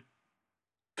weird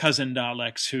cousin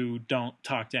Daleks who don't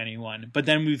talk to anyone. But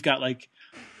then we've got like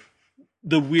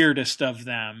the weirdest of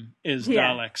them is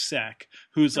Dalek Sec,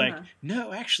 who's like,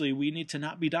 no, actually, we need to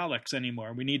not be Daleks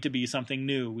anymore. We need to be something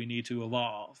new. We need to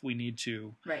evolve. We need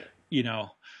to,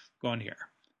 go in here.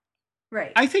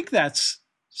 Right. I think that's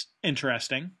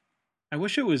interesting. I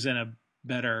wish it was in a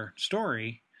better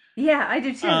story. Yeah, I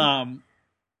do too.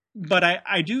 But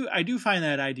I do find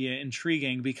that idea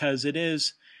intriguing because it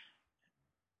is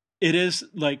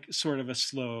like sort of a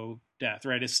slow death,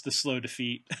 right? It's the slow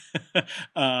defeat,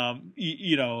 to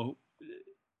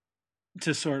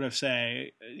sort of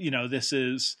say,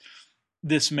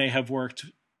 this may have worked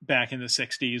back in the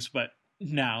 60s, but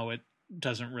now it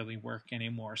doesn't really work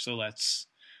anymore. So let's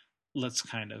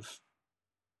kind of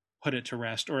put it to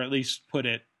rest, or at least put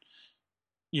it,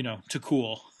 to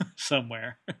cool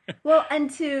somewhere. Well, and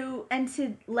to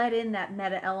let in that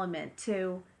meta element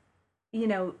to,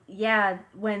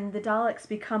 when the Daleks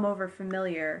become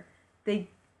overfamiliar, they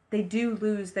do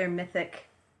lose their mythic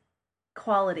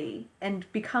quality and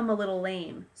become a little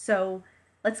lame. So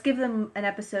let's give them an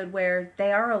episode where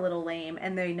they are a little lame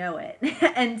and they know it.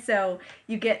 And so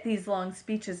you get these long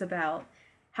speeches about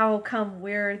how come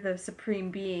we're the supreme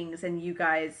beings and you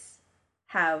guys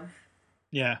have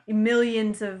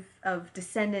millions of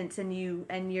descendants,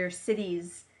 and your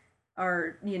cities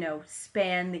are,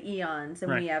 span the eons,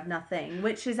 and we have nothing,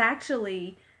 which is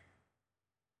actually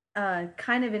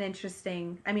kind of an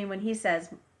interesting, I mean, when he says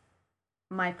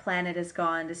my planet is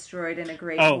gone, destroyed in a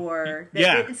great war,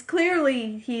 it's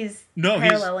clearly he's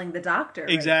paralleling the Doctor.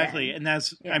 Exactly. Right, and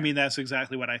that's, I mean, that's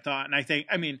exactly what I thought. And I think,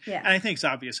 and I think it's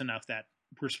obvious enough that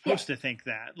we're supposed to think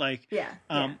that, like,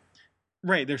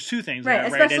 right, there's two things. Right,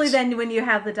 especially then when you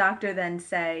have the Doctor then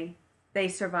say, they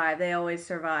survive, they always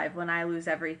survive when I lose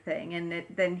everything. And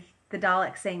then the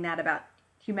Dalek saying that about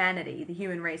humanity, the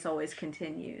human race always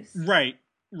continues. Right,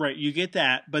 you get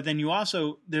that. But then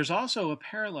there's also a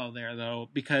parallel there, though,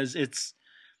 because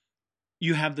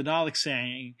you have the Dalek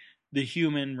saying the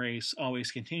human race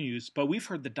always continues. But we've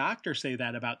heard the Doctor say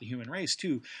that about the human race,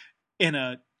 too, in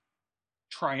a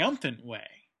triumphant way.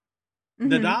 Mm-hmm.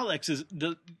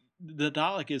 The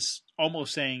Dalek is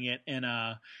almost saying it in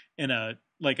a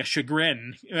like a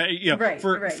chagrin, right,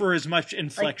 for as much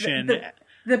inflection. Like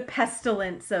the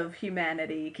pestilence of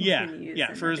humanity continues.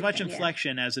 Yeah, for as much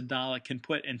inflection as a Dalek can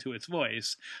put into its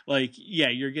voice. Like,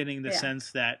 you're getting the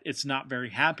sense that it's not very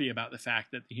happy about the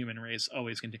fact that the human race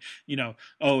always continue.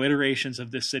 Iterations of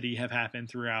this city have happened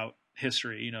throughout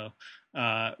history.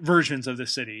 Versions of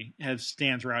this city have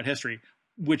stand throughout history,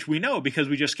 which we know because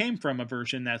we just came from a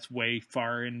version that's way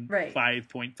far in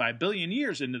 5.5 billion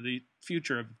years into the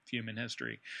future of human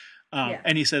history.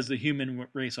 And he says the human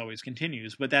race always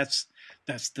continues, but that's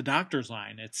the Doctor's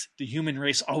line. It's the human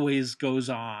race always goes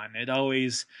on. It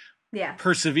always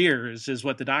perseveres, is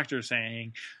what the Doctor's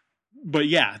saying. But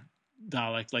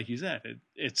Dalek, like you said,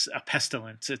 it's a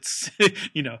pestilence. It's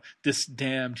this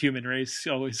damned human race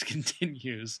always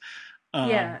continues.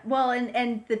 Well,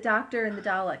 and the Doctor and the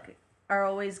Dalek are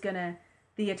always gonna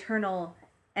the eternal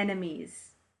enemies.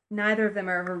 Neither of them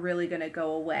are ever really going to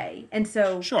go away. And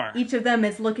so each of them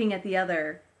is looking at the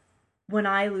other. When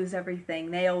I lose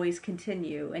everything, they always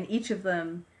continue. And each of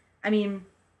them, I mean,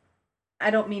 I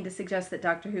don't mean to suggest that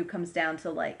Doctor Who comes down to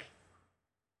like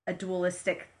a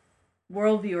dualistic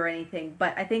worldview or anything,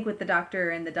 but I think with the Doctor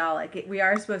and the Dalek, we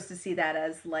are supposed to see that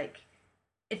as like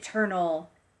eternal,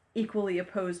 equally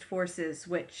opposed forces,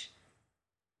 which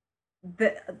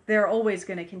they're always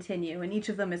going to continue. And each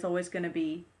of them is always going to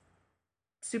be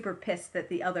super pissed that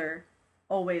the other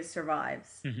always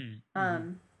survives. But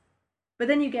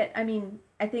then you get,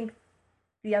 I think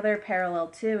the other parallel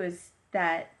too is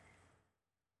that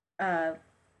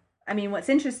what's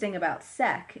interesting about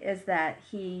Sek is that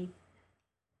he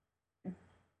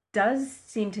does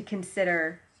seem to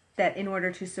consider that in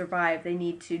order to survive they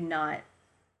need to not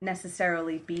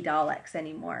necessarily be Daleks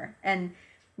anymore. And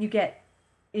you get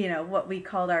what we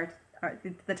called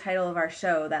the title of our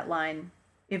show, that line,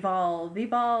 evolve,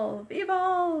 evolve,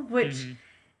 evolve, which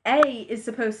A is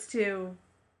supposed to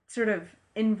sort of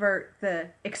invert the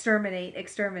exterminate.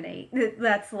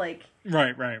 That's like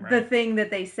right. the thing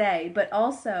that they say. But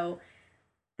also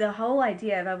the whole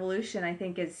idea of evolution, I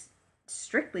think, is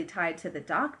strictly tied to the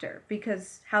Doctor,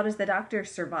 because how does the Doctor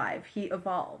survive? He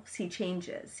evolves, he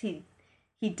changes, he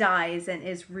dies and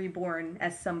is reborn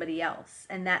as somebody else.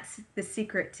 And that's the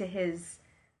secret to his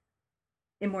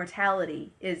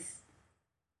immortality, is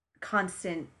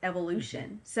constant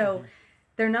evolution. So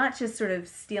they're not just sort of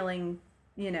stealing,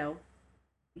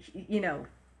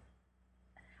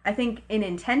 I think in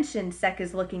intention, Sek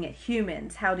is looking at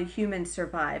humans. How do humans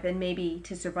survive? And maybe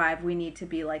to survive, we need to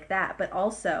be like that, but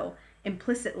also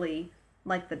implicitly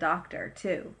like the Doctor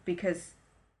too, because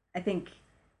I think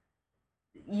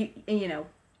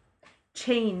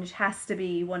change has to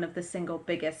be one of the single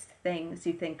biggest things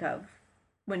you think of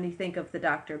when you think of the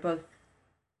Doctor, both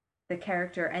the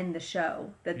character and the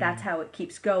show, that's how it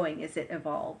keeps going, is it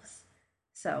evolves.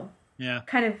 So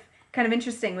kind of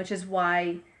interesting, which is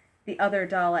why the other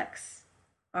Daleks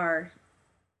are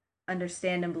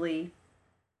understandably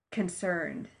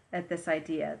concerned at this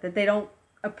idea, that they don't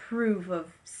approve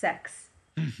of Sek's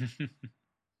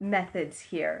methods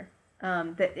here,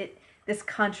 this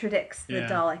contradicts the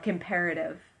Dalek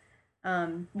imperative,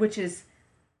 which is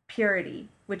purity,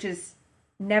 which is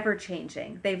never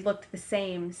changing. They've looked the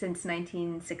same since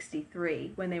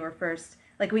 1963 when they were first,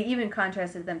 like, we even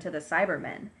contrasted them to the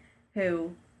Cybermen,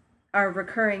 who are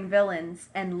recurring villains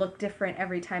and look different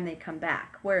every time they come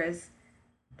back, whereas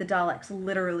the Daleks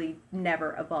literally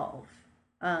never evolve.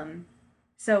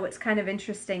 So it's kind of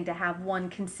interesting to have one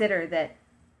consider that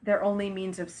their only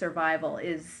means of survival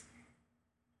is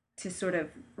to sort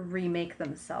of remake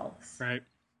themselves. Right.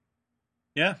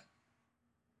 Yeah.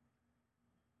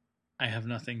 I have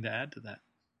nothing to add to that.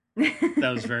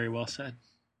 That was very well said.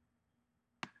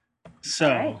 So,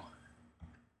 right.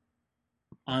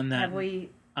 on that, have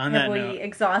we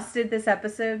exhausted this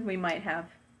episode? We might have.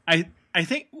 I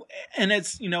think, and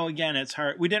it's, again, it's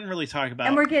hard. We didn't really talk about,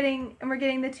 and we're getting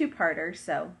the two-parter.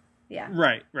 So yeah.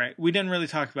 Right. We didn't really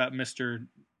talk about Mr.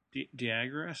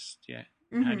 Diagorus. Yeah.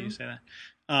 How do you say that?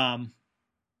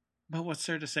 But what's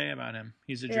there to say about him?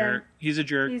 He's a jerk. He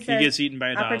gets eaten by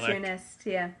a Dalek. Opportunist.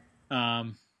 Yeah.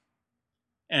 And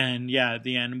at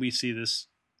the end we see this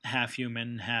half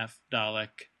human, half Dalek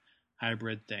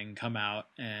hybrid thing come out,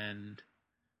 and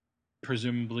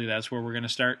presumably that's where we're going to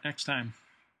start next time.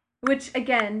 Which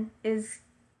again is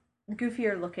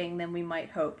goofier looking than we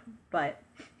might hope, but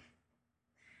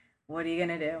what are you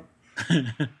going to do?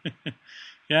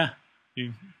 Yeah,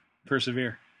 you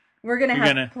persevere. We're going to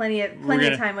have plenty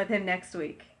of time with him next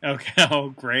week. Okay. Oh,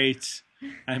 great.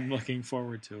 I'm looking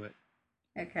forward to it.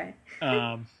 Okay.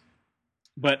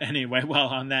 But anyway,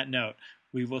 on that note,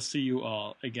 we will see you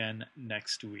all again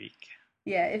next week.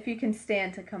 Yeah, if you can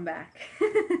stand to come back.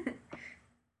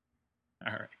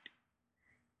 All right.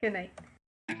 Good night.